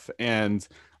stuff. And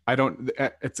and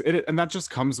that just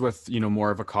comes with,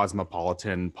 more of a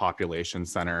cosmopolitan population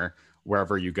center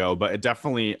wherever you go. But it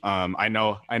definitely, I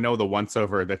know the once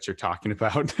over that you're talking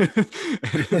about.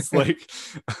 It's like,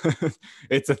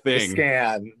 it's a thing. The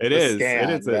scan. It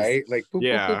is right? Like, boop,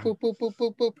 boop, boop, boop, boop,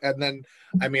 boop, boop. And then,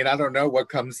 I mean, I don't know what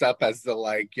comes up as the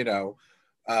like,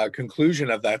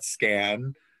 conclusion of that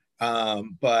scan.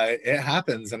 But it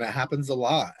happens, and it happens a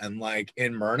lot. And like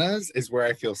in Myrna's is where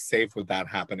I feel safe with that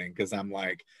happening, because I'm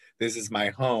like, this is my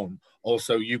home.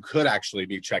 Also, you could actually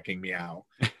be checking me out.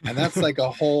 And that's like a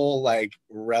whole like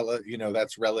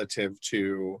that's relative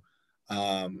to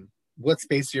what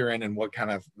space you're in and what kind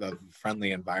of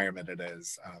friendly environment it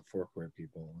is for queer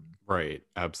people. Right.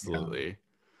 Absolutely.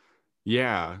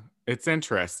 Yeah. It's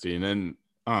interesting. And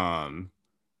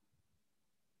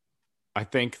I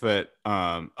think that,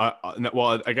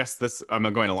 well, I guess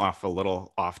I'm going off a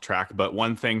little off track, but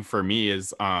one thing for me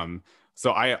is,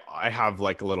 so I have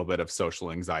like a little bit of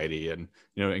social anxiety and,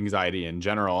 anxiety in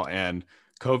general. And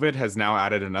COVID has now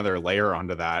added another layer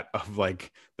onto that of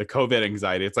like the COVID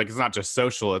anxiety. It's like it's not just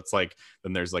social, it's like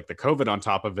then there's like the COVID on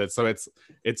top of it. So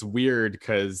it's weird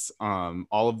because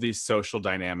all of these social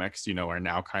dynamics, you know, are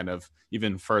now kind of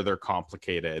even further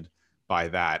complicated by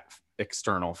that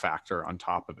external factor on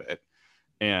top of it.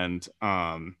 And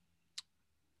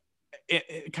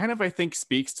it kind of, I think,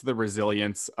 speaks to the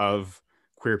resilience of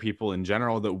queer people in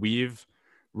general that we've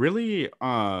really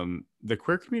the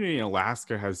queer community in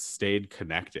Alaska has stayed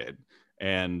connected,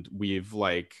 and we've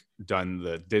like done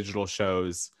the digital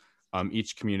shows.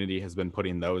 Each community has been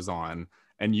putting those on,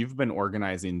 and you've been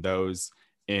organizing those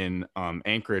in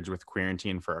Anchorage with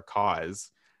Quarantine for a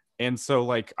Cause. And so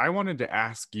like I wanted to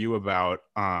ask you about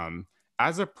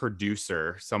as a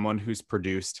producer, someone who's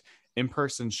produced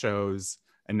in-person shows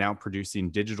and now producing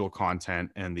digital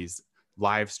content and these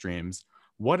live streams,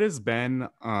 what has been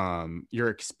your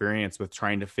experience with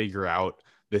trying to figure out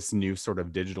this new sort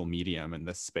of digital medium in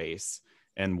this space?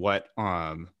 And what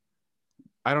I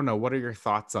don't know, what are your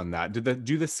thoughts on that?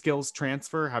 Do the skills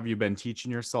transfer? Have you been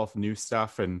teaching yourself new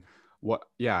stuff? And what,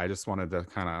 yeah, I just wanted to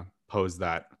kind of pose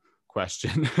that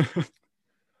question.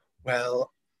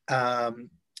 Well,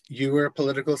 you were a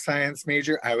political science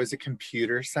major. I was a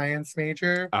computer science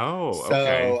major. Oh, okay.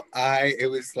 So it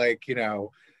was like,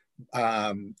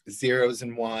 zeros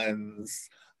and ones,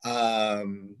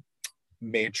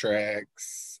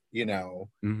 matrix,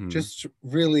 Mm-hmm. just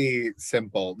really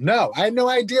simple. No, I had no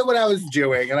idea what I was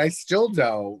doing, and I still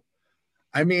don't.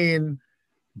 I mean,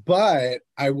 but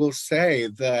I will say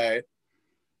that,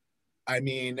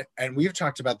 and we've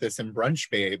talked about this in Brunch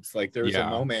Babes, like there's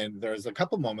a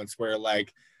couple moments where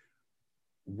like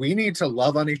we need to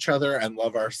love on each other and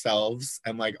love ourselves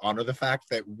and like honor the fact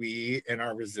that we, in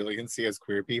our resiliency as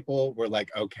queer people, we're like,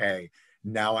 okay,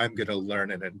 now I'm going to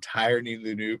learn an entirely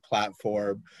new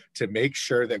platform to make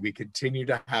sure that we continue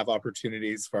to have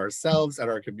opportunities for ourselves and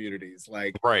our communities.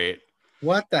 Like, Right.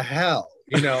 what the hell?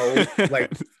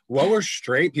 Like what were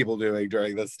straight people doing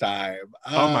during this time?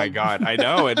 Oh my God, I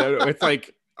know. It's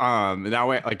like now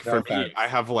like No for me, offense.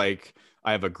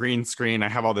 I have a green screen, I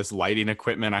have all this lighting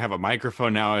equipment, I have a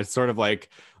microphone now. It's sort of like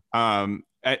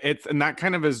it's, and that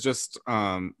kind of is just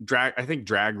drag. I think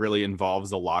drag really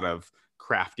involves a lot of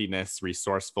craftiness,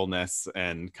 resourcefulness,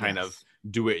 and kind of Yes.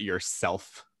 do it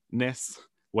yourselfness,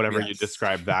 whatever you Yes.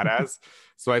 describe that as.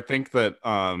 So I think that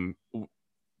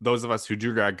those of us who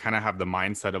do drag kind of have the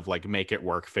mindset of like make it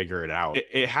work, figure it out.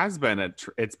 It has been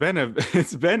it's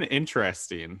been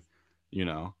interesting, you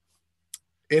know.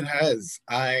 It has.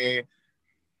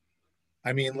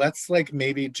 Let's like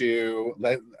maybe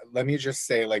let me just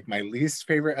say like my least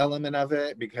favorite element of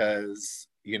it, because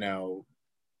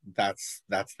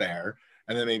that's there.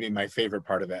 And then maybe my favorite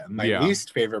part of it. And my Yeah,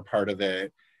 least favorite part of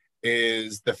it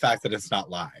is the fact that it's not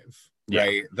live, yeah.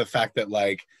 right? The fact that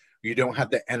like you don't have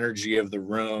the energy of the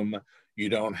room, you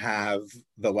don't have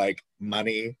the like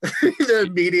money, the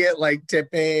immediate like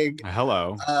tipping,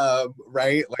 Hello.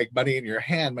 right? Like money in your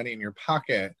hand, money in your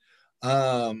pocket.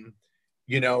 Um,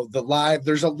 the live,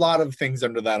 there's a lot of things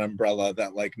under that umbrella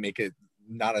that like make it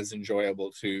not as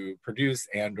enjoyable to produce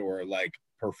and or like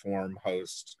perform,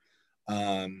 host.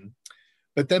 Um,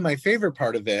 but then my favorite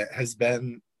part of it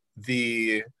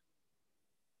the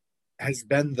has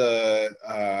been the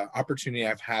opportunity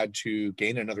I've had to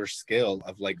gain another skill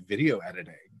of like video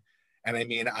editing. And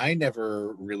I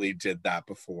never really did that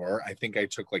before. I think I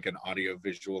took like an audio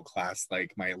visual class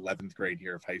like my 11th grade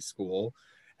year of high school.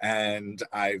 And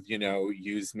I've,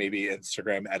 used maybe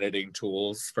Instagram editing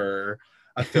tools for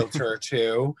a filter or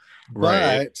two.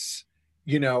 Right. But,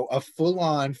 a full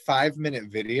on 5-minute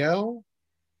video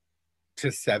to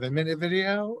 7-minute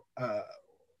video,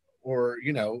 or,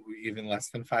 even less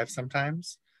than five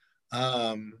sometimes,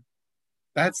 um,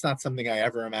 that's not something I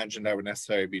ever imagined I would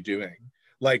necessarily be doing.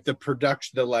 Like the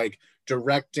production, the like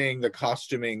directing, the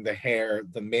costuming, the hair,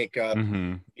 the makeup,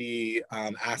 Mm-hmm. the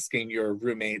asking your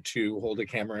roommate to hold a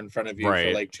camera in front of you for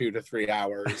Right. like 2 to 3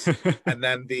 hours, and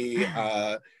then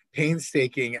the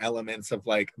painstaking elements of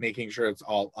like making sure it's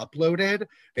all uploaded.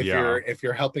 Yeah. If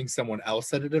you're helping someone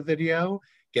else edit a video,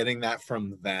 getting that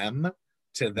from them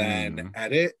to then Mm.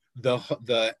 edit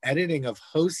the editing of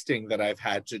hosting that I've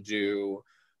had to do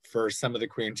for some of the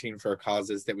Quarantine for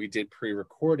Causes that we did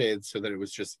pre-recorded so that it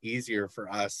was just easier for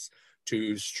us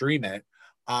to stream it.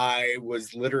 I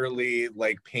was literally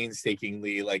like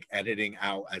painstakingly like editing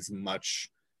out as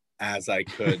much as I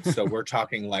could. So we're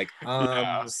talking like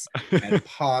Yeah. and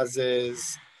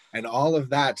pauses and all of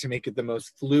that to make it the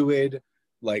most fluid,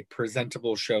 like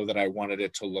presentable show that I wanted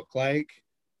it to look like.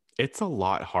 It's a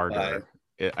lot But harder.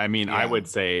 I mean, I yeah, would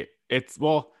say it's,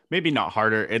 well, maybe not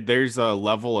harder. There's a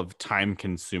level of time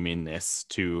consumingness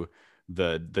to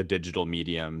the digital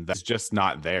medium that's just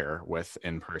not there with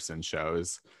in-person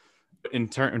shows. In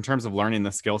terms of learning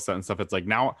the skill set and stuff, it's like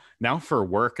now for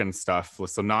work and stuff,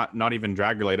 so not even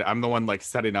drag related, I'm the one like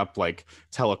setting up like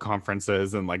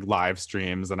teleconferences and like live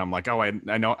streams, and I'm like, oh, I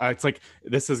know, it's like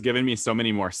this has given me so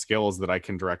many more skills that I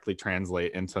can directly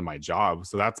translate into my job.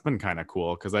 So that's been kind of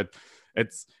cool, because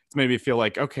it's made me feel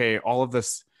like, okay, all of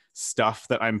this stuff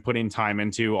that I'm putting time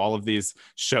into, all of these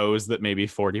shows that maybe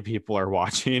 40 people are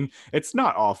watching, it's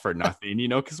not all for nothing,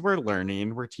 because we're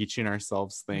learning, we're teaching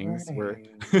ourselves things, Right.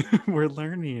 we're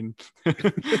learning.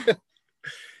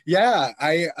 Yeah,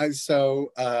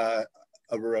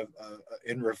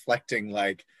 in reflecting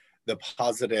like the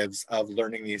positives of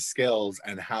learning these skills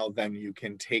and how then you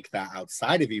can take that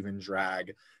outside of even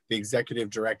drag, the executive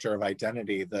director of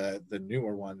Identity, the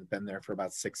newer one, been there for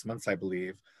about 6 months, I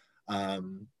believe,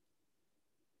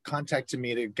 contacted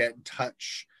me to get in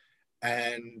touch.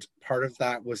 And part of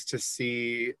that was to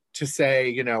say,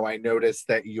 I noticed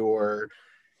that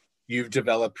you've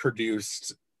developed,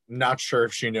 produced, not sure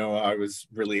if she knew I was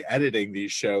really editing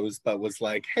these shows, but was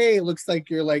like, hey, looks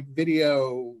like you're like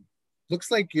video,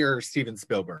 looks like you're Steven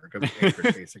Spielberg of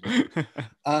Anchorage, basically.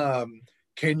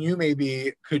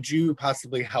 Could you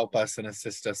possibly help us and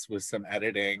assist us with some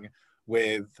editing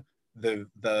with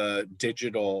the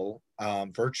digital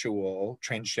virtual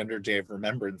Transgender Day of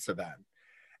Remembrance event?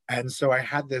 And so I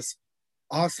had this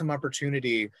awesome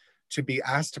opportunity to be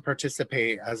asked to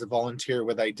participate as a volunteer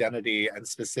with Identity, and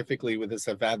specifically with this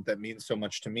event that means so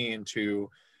much to me and to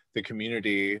the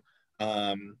community.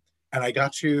 And I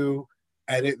got to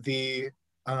edit the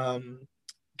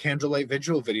candlelight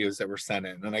vigil videos that were sent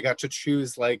in, and I got to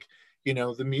choose like,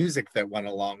 the music that went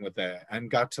along with it, and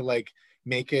got to like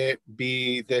make it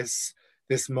be this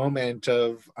moment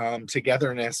of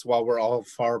togetherness while we're all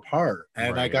far apart.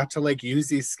 And Right. I got to like use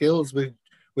these skills with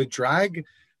drag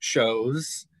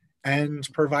shows and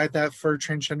provide that for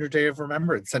Transgender Day of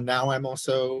Remembrance. And now I'm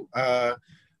also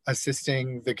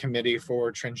assisting the committee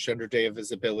for Transgender Day of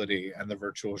Visibility and the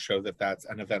virtual show that's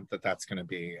an event that's going to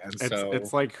be. And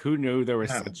It's like, who knew there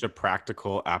was yeah. such a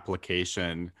practical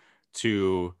application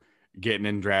to getting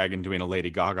in drag and doing a Lady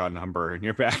Gaga number in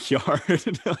your backyard?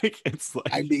 Like, it's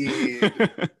like, I mean,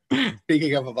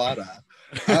 speaking of Avada,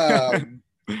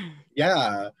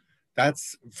 yeah,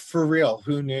 that's for real.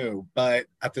 Who knew? But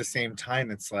at the same time,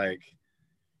 it's like,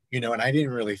 and I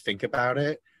didn't really think about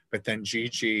it, but then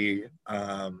Gigi,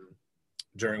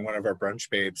 during one of our brunch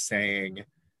babes, saying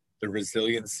the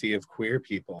resiliency of queer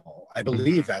people, I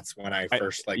believe that's when I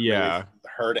first really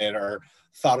heard it or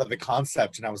thought of the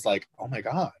concept, and I was like, oh my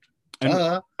God.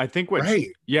 And I think right.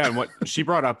 And what she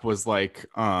brought up was like,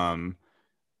 in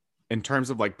terms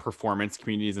of like performance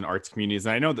communities and arts communities,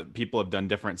 and I know that people have done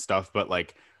different stuff, but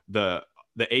like the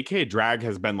AK drag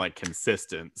has been like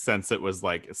consistent since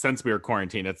we were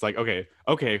quarantined. It's like,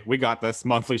 okay, we got this,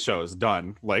 monthly shows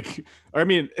done. Like, I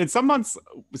mean, in some months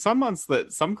that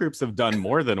some groups have done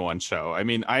more than one show. I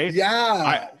mean,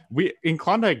 we in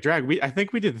Klondike Drag, I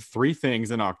think we did 3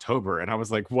 things in October, and I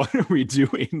was like, what are we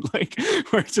doing? Like,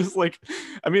 we're just like,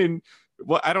 I mean,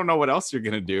 well, I don't know what else you're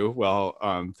gonna do. Well,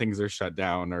 things are shut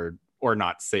down or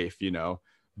not safe,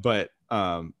 but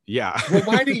yeah. Well,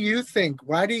 why do you think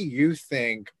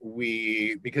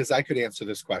because I could answer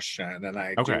this question, and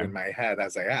I do in my head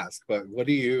as I ask, but why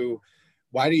do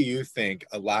you think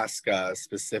Alaska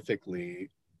specifically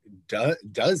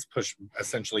does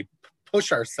essentially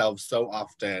push ourselves so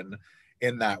often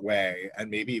in that way, and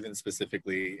maybe even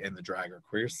specifically in the drag or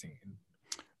queer scene?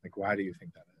 Like, why do you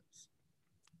think that is?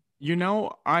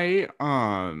 I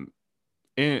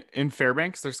in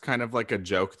Fairbanks, there's kind of like a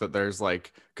joke that there's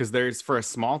like, because there's, for a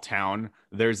small town,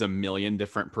 there's a million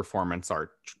different performance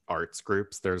arts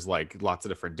groups. There's like lots of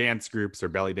different dance groups or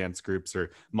belly dance groups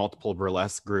or multiple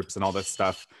burlesque groups and all this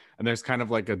stuff. And there's kind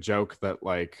of like a joke that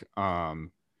like,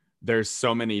 there's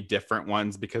so many different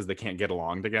ones because they can't get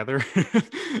along together.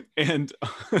 And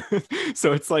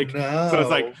so it's like,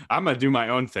 I'm gonna do my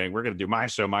own thing, we're gonna do my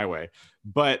show my way.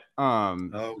 But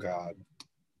oh God,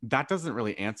 that doesn't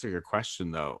really answer your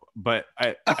question though. But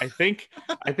I think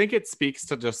it speaks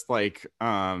to just like,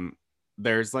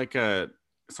 there's like a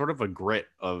sort of a grit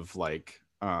of like,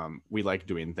 we like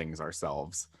doing things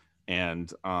ourselves.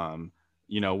 And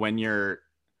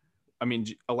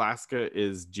Alaska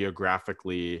is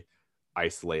geographically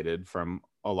isolated from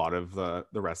a lot of the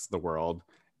rest of the world.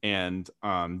 And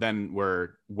then we're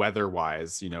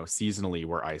weather-wise, seasonally,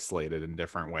 we're isolated in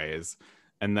different ways.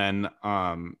 And then,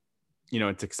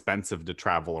 it's expensive to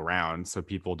travel around, so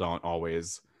people don't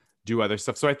always do other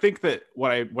stuff. So I think that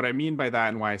what I mean by that,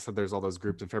 and why I said there's all those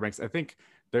groups in Fairbanks, I think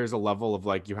there's a level of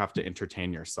like you have to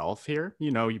entertain yourself here.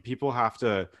 People have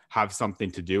to have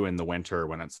something to do in the winter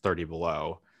when it's 30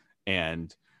 below,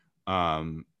 and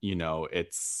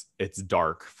it's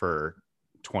dark for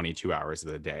 22 hours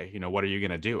of the day. What are you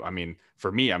going to do? I mean,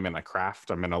 for me, I'm going to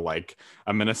craft, I'm going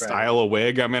to style a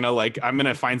wig. I'm going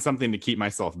to find something to keep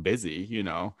myself busy.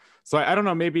 So I don't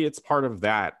know, maybe it's part of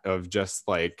that, of just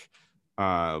like,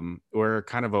 we're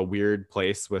kind of a weird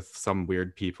place with some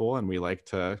weird people, and we like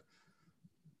to,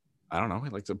 I don't know, we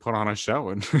like to put on a show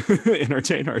and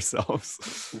entertain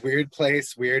ourselves. Weird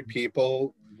place, weird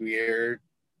people, weird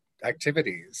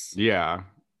activities. Yeah.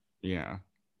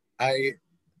 I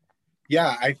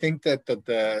think that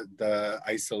the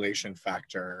isolation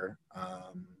factor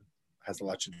has a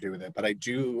lot to do with it. But I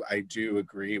do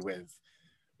agree with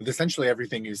essentially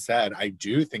everything you said. I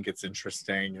do think it's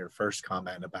interesting, your first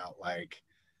comment about like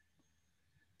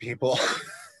people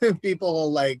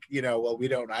like,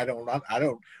 well, I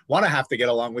don't want to have to get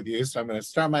along with you, so I'm going to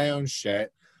start my own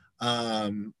shit. I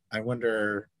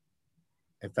wonder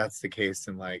if that's the case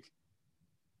in like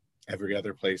every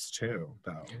other place too,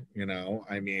 though.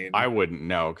 I mean, I wouldn't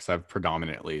know because I've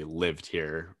predominantly lived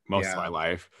here most of Yeah. my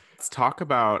life. Let's talk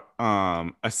about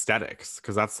aesthetics,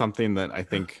 because that's something that I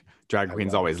think drag I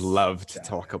queens love always love to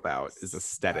talk aesthetics. about, is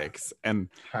aesthetics. And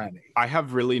Honey. I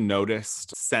have really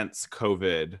noticed since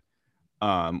COVID,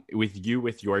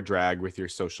 with your drag, with your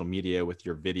social media, with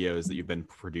your videos that you've been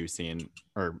producing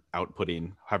or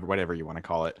outputting, however, whatever you want to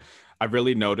call it, I've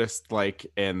really noticed like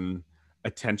an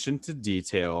attention to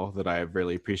detail that I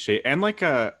really appreciate, and like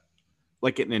an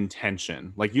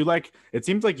intention. Like it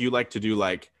seems like you like to do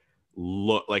like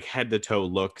look, like head to toe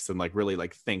looks, and like really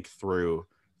like think through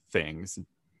things.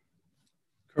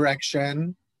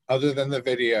 Correction, other than the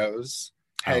videos,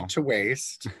 head Oh. to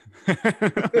waist.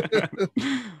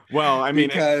 Well, I mean,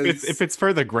 Because if it's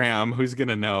for the gram, who's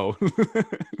gonna know?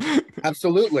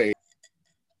 absolutely.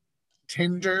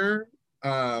 Tinder,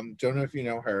 don't know if you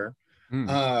know her.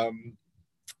 Mm.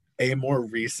 A more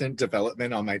recent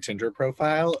development on my Tinder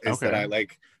profile is that Okay. I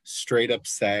like straight up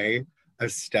say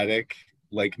aesthetic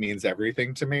like means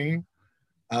everything to me.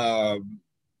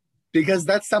 Because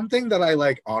that's something that I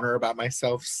like honor about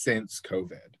myself since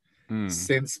COVID. Mm.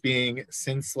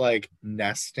 Since like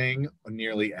nesting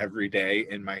nearly every day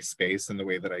in my space in the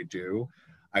way that I do,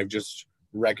 I've just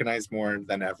recognized more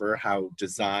than ever how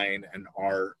design and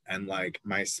art and like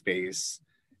my space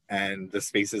and the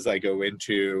spaces I go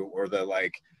into, or the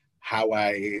like how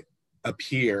I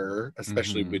appear,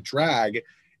 especially Mm-hmm. with drag,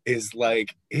 is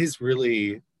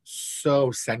really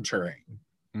so centering.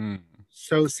 Mm.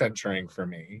 So centering for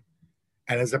me.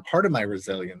 And as a part of my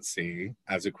resiliency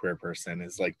as a queer person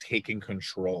is like taking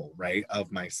control, right, of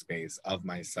my space, of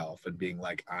myself, and being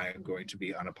like, I am going to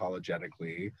be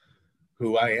unapologetically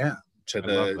who I am, I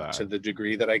love to that. the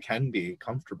degree that I can be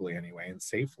comfortably anyway and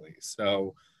safely.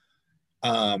 So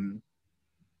um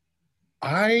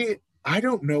I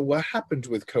don't know what happened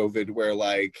with COVID, where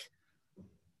like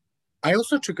I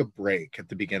also took a break at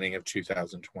the beginning of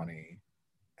 2020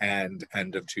 and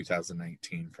end of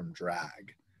 2019 from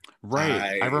drag.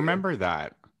 Right. I I remember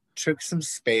that. took some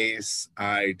space.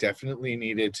 I definitely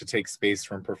needed to take space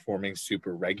from performing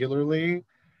super regularly.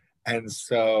 And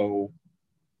so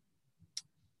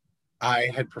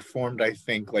I had performed, I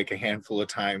think, like a handful of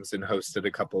times and hosted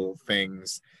a couple of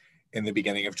things in the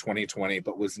beginning of 2020,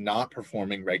 but was not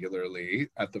performing regularly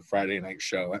at the Friday night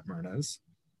show at Myrna's.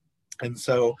 And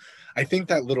so I think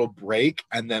that little break,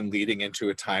 and then leading into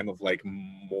a time of like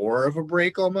more of a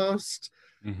break almost,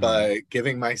 Mm-hmm. but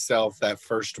giving myself that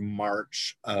first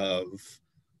March of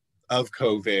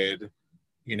COVID,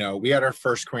 we had our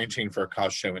first quarantine for a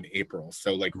cause show in April.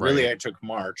 So like really Right. I took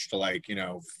March to like,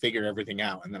 figure everything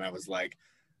out. And then I was like,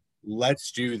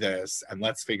 let's do this and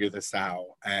let's figure this out.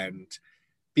 And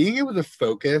being able to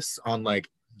focus on like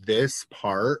this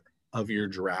part of your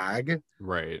drag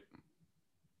Right.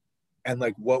 and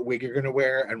like what wig you're gonna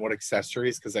wear and what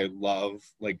accessories, because I love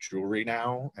like jewelry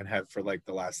now and have for like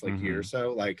the last like year or Mm-hmm.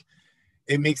 so, like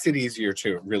it makes it easier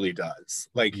too. It really does.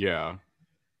 Like, Yeah.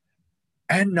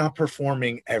 and not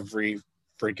performing every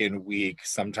freaking week,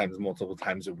 sometimes multiple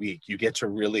times a week, you get to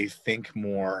really think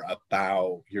more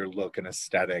about your look and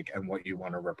aesthetic and what you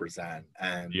want to represent.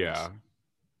 And Yeah.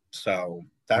 so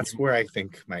that's where I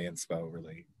think my inspo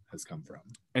really has come from.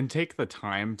 And take the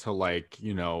time to like,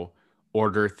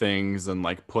 order things and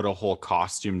like put a whole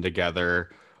costume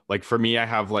together. Like for me, I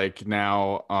have like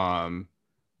now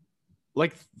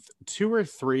like two or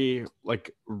three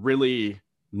like really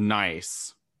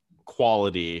nice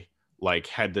quality like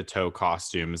head to toe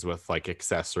costumes with like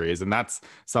accessories. And that's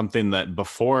something that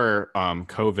before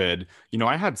COVID, you know,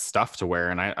 I had stuff to wear,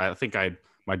 and I think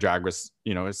my drag was,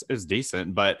 you know, is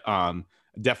decent, but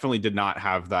definitely did not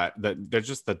have that there's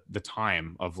just the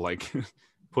time of like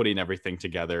putting everything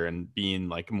together and being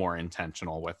like more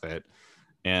intentional with it.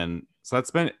 And so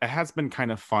it has been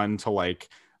kind of fun to like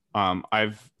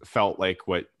I've felt like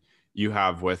what you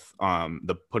have with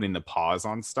the putting the pause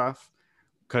on stuff,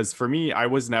 because for me, I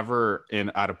was never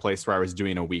at a place where I was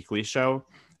doing a weekly show,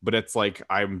 but it's like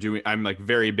I'm like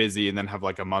very busy and then have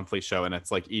like a monthly show, and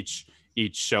it's like each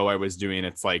show I was doing,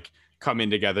 it's like coming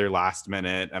together last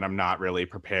minute, and I'm not really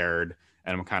prepared,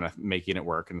 and I'm kind of making it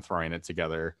work and throwing it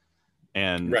together.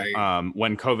 And Right.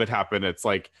 when COVID happened, it's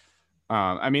like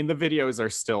I mean, the videos are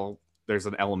still, there's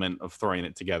an element of throwing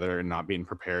it together and not being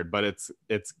prepared, but it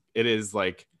is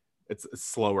like it's a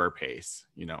slower pace,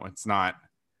 you know. It's not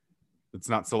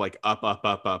so like up.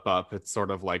 It's sort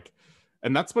of like,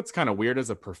 and that's what's kind of weird as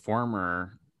a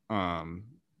performer.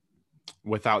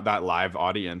 Without that live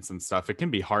audience and stuff, it can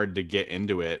be hard to get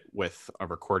into it with a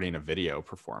recording a video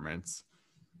performance.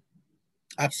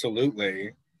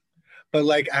 Absolutely. But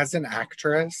like as an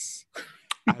actress,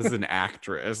 As an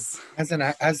actress, as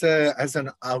an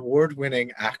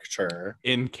award-winning actor,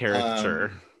 in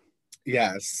character.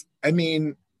 yes. I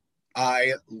mean,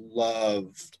 I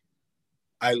loved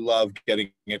I love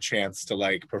getting a chance to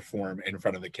like perform in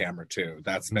front of the camera too.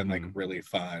 That's been like Mhm. really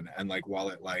fun. And like while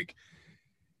it like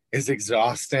is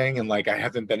exhausting and like I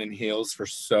haven't been in heels for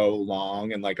so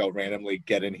long, and like I'll randomly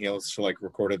get in heels to like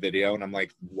record a video and I'm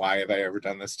like, why have I ever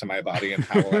done this to my body, and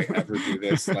how will I ever do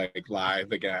this like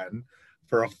live again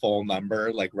for a full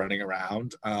number, like running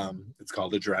around? It's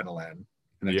called adrenaline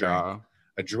and a drink. Yeah.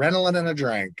 Adrenaline and a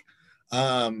drink.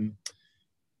 Um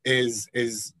is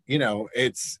you know,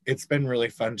 it's been really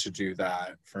fun to do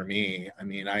that for me. I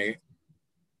mean, I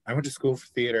went to school for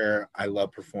theater. I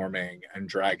love performing, and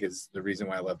drag is the reason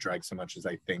why I love drag so much. Is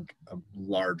I think a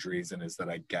large reason is that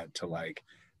I get to like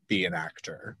be an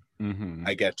actor. Mm-hmm.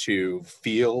 I get to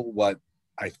feel what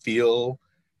I feel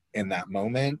in that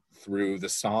moment through the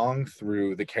song,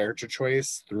 through the character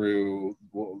choice, through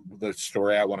the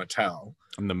story I want to tell.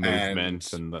 And the And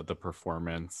movement and the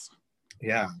performance.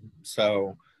 yeah,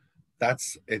 so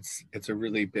that's it's a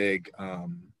really big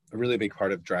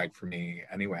part of drag for me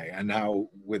anyway. And now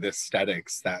with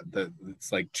aesthetics,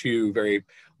 it's like two very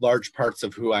large parts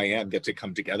of who I am get to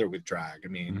come together with drag. I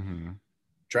mean, Mm-hmm.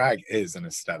 drag is an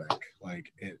aesthetic,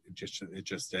 like it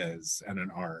just is, and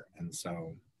an art. And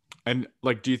so And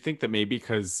like, do you think that maybe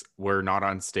because we're not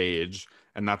on stage,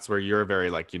 and that's where you're a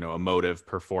very like, you know, emotive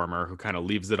performer who kind of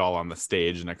leaves it all on the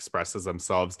stage and expresses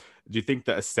themselves, do you think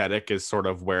the aesthetic is sort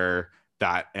of where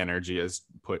that energy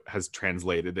has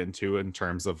translated into in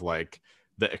terms of like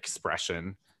the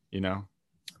expression, you know?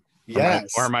 Or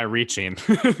yes. am I reaching?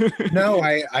 No,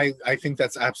 I think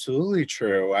that's absolutely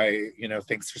true. You know,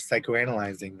 thanks for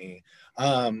psychoanalyzing me.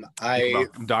 You're I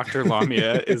welcome. Dr.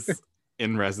 Lamia is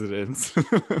in residence.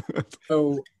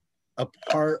 So a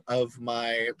part of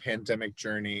my pandemic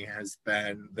journey has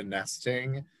been the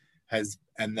nesting, has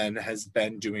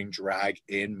been doing drag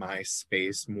in my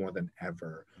space more than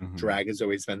ever. Mhm. Drag has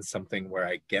always been something where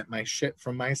I get my shit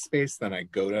from my space, then I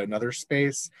go to another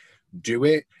space, do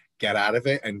it, get out of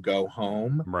it, and go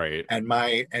home. Right.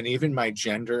 And even my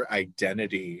gender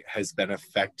identity has been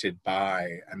affected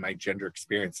by, and my gender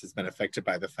experience has been affected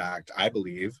by the fact, I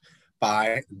believe,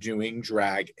 by doing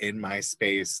drag in my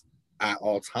space at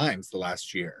all times the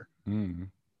last year. Mm.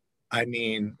 I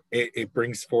mean, it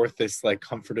brings forth this like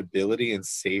comfortability and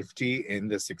safety in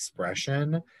this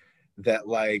expression that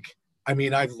like, I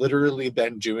mean, I've literally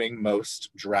been doing most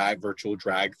virtual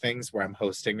drag things where I'm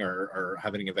hosting or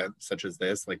having an event such as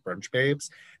this, like Brunch Babes,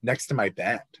 next to my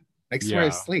bed, next to where I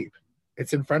Yeah. sleep.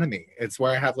 It's in front of me. It's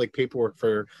where I have like paperwork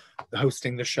for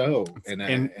hosting the show It's in a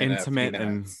few intimate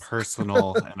and minutes.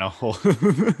 personal in a whole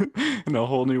in a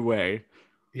whole new way.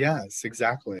 Yes,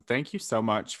 exactly. Thank you so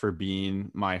much for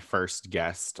being my first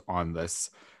guest on this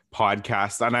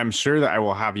podcast. And I'm sure that I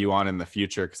will have you on in the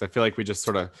future, because I feel like we just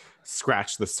sort of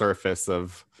scratched the surface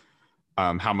of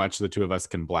how much the two of us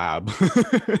can blab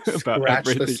about Scratch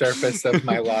the everything. surface of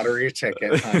my lottery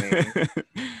ticket, honey.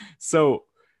 So,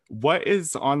 what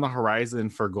is on the horizon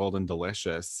for Golden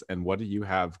Delicious, and what do you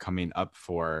have coming up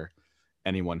for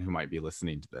anyone who might be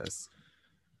listening to this?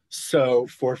 So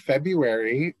for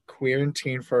February, Queer and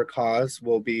Teen for a Cause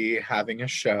will be having a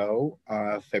show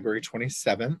February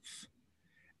 27th.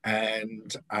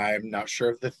 And I'm not sure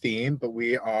of the theme, but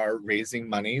we are raising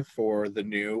money for the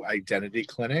new Identity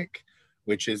Clinic,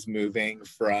 which is moving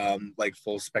from like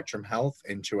full spectrum health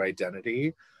into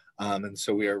identity. And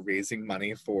so we are raising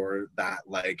money for that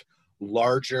like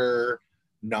larger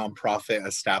nonprofit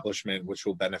establishment, which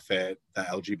will benefit the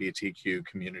LGBTQ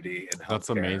community in healthcare. That's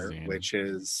amazing. Which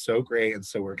is so great. And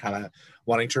so we're kind of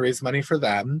wanting to raise money for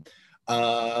them.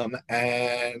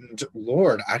 And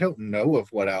Lord, I don't know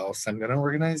of what else. I'm going to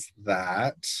organize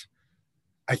that.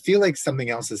 I feel like something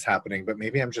else is happening, but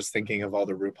maybe I'm just thinking of all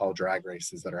the RuPaul drag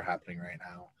races that are happening right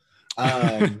now.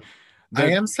 I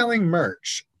am selling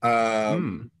merch.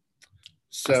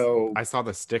 So I saw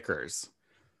the stickers.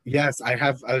 Yes, I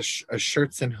have a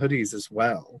shirts and hoodies as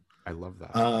well. I love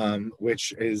that.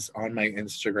 Which is on my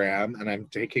Instagram, and I'm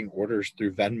taking orders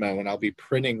through Venmo, and I'll be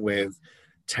printing with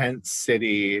Tent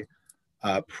City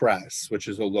Press, which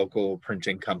is a local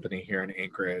printing company here in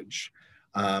Anchorage.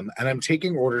 And I'm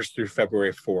taking orders through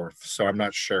February 4th, so I'm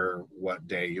not sure what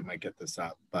day you might get this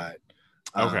up, but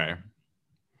okay.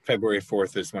 February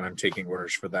 4th is when I'm taking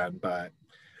orders for them. But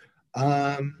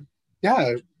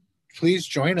yeah, please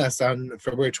join us on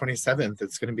February 27th.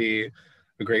 It's going to be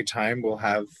a great time. We'll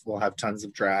have tons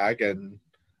of drag and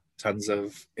tons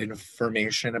of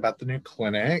information about the new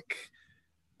clinic.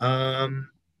 And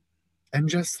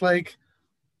just like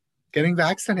getting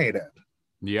vaccinated.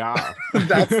 Yeah.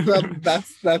 that's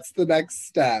the next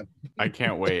step. I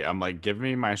can't wait. I'm like, give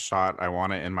me my shot. I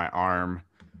want it in my arm.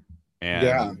 And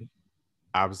yeah,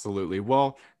 absolutely.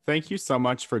 Well, thank you so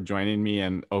much for joining me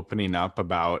and opening up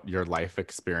about your life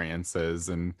experiences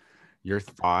and your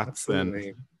thoughts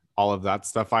and all of that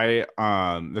stuff. It's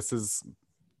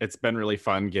been really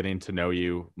fun getting to know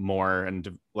you more,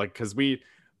 and like, cause we've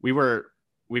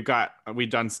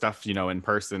done stuff, you know, in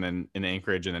person and in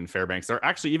Anchorage and in Fairbanks, or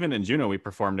actually even in Juneau, we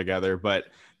performed together. But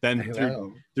then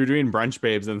through doing Brunch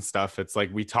Babes and stuff, it's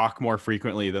like we talk more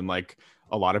frequently than like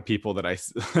a lot of people that I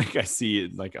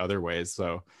see like other ways.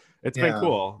 So it's been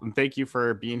cool. And thank you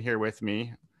for being here with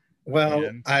me. Well,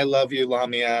 I love you,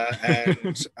 Lamia,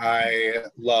 and I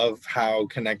love how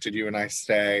connected you and I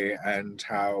stay, and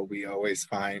how we always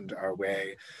find our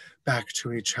way back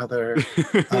to each other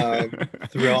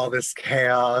through all this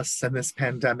chaos and this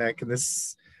pandemic and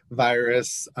this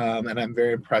virus. And I'm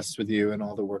very impressed with you and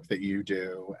all the work that you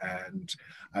do. And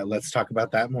let's talk about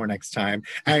that more next time.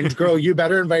 And girl, you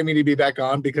better invite me to be back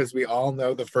on, because we all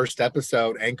know the first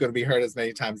episode ain't going to be heard as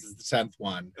many times as the 10th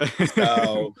one.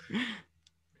 So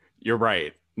you're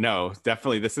right. No,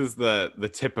 definitely. This is the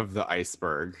tip of the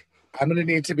iceberg. I'm going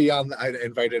to need to be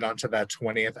invited onto that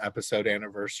 20th episode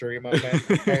anniversary moment.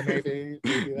 Okay, maybe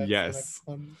that's yes. the next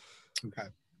one. Okay.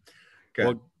 Good.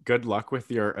 Well, good luck with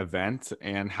your event,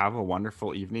 and have a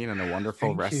wonderful evening and a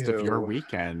wonderful rest of your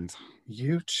weekend.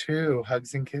 You too.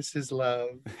 Hugs and kisses, love.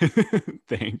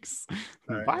 Thanks.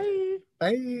 Right. Bye.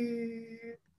 Bye.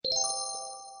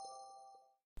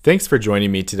 Thanks for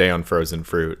joining me today on Frozen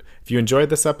Fruit. If you enjoyed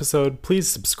this episode, please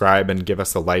subscribe and give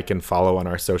us a like and follow on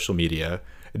our social media.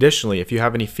 Additionally, if you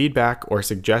have any feedback or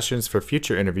suggestions for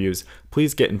future interviews,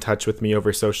 please get in touch with me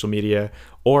over social media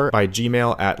or by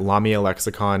Gmail at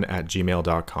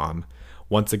lamialexicon@gmail.com.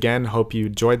 Once again, hope you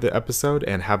enjoyed the episode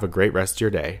and have a great rest of your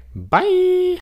day. Bye!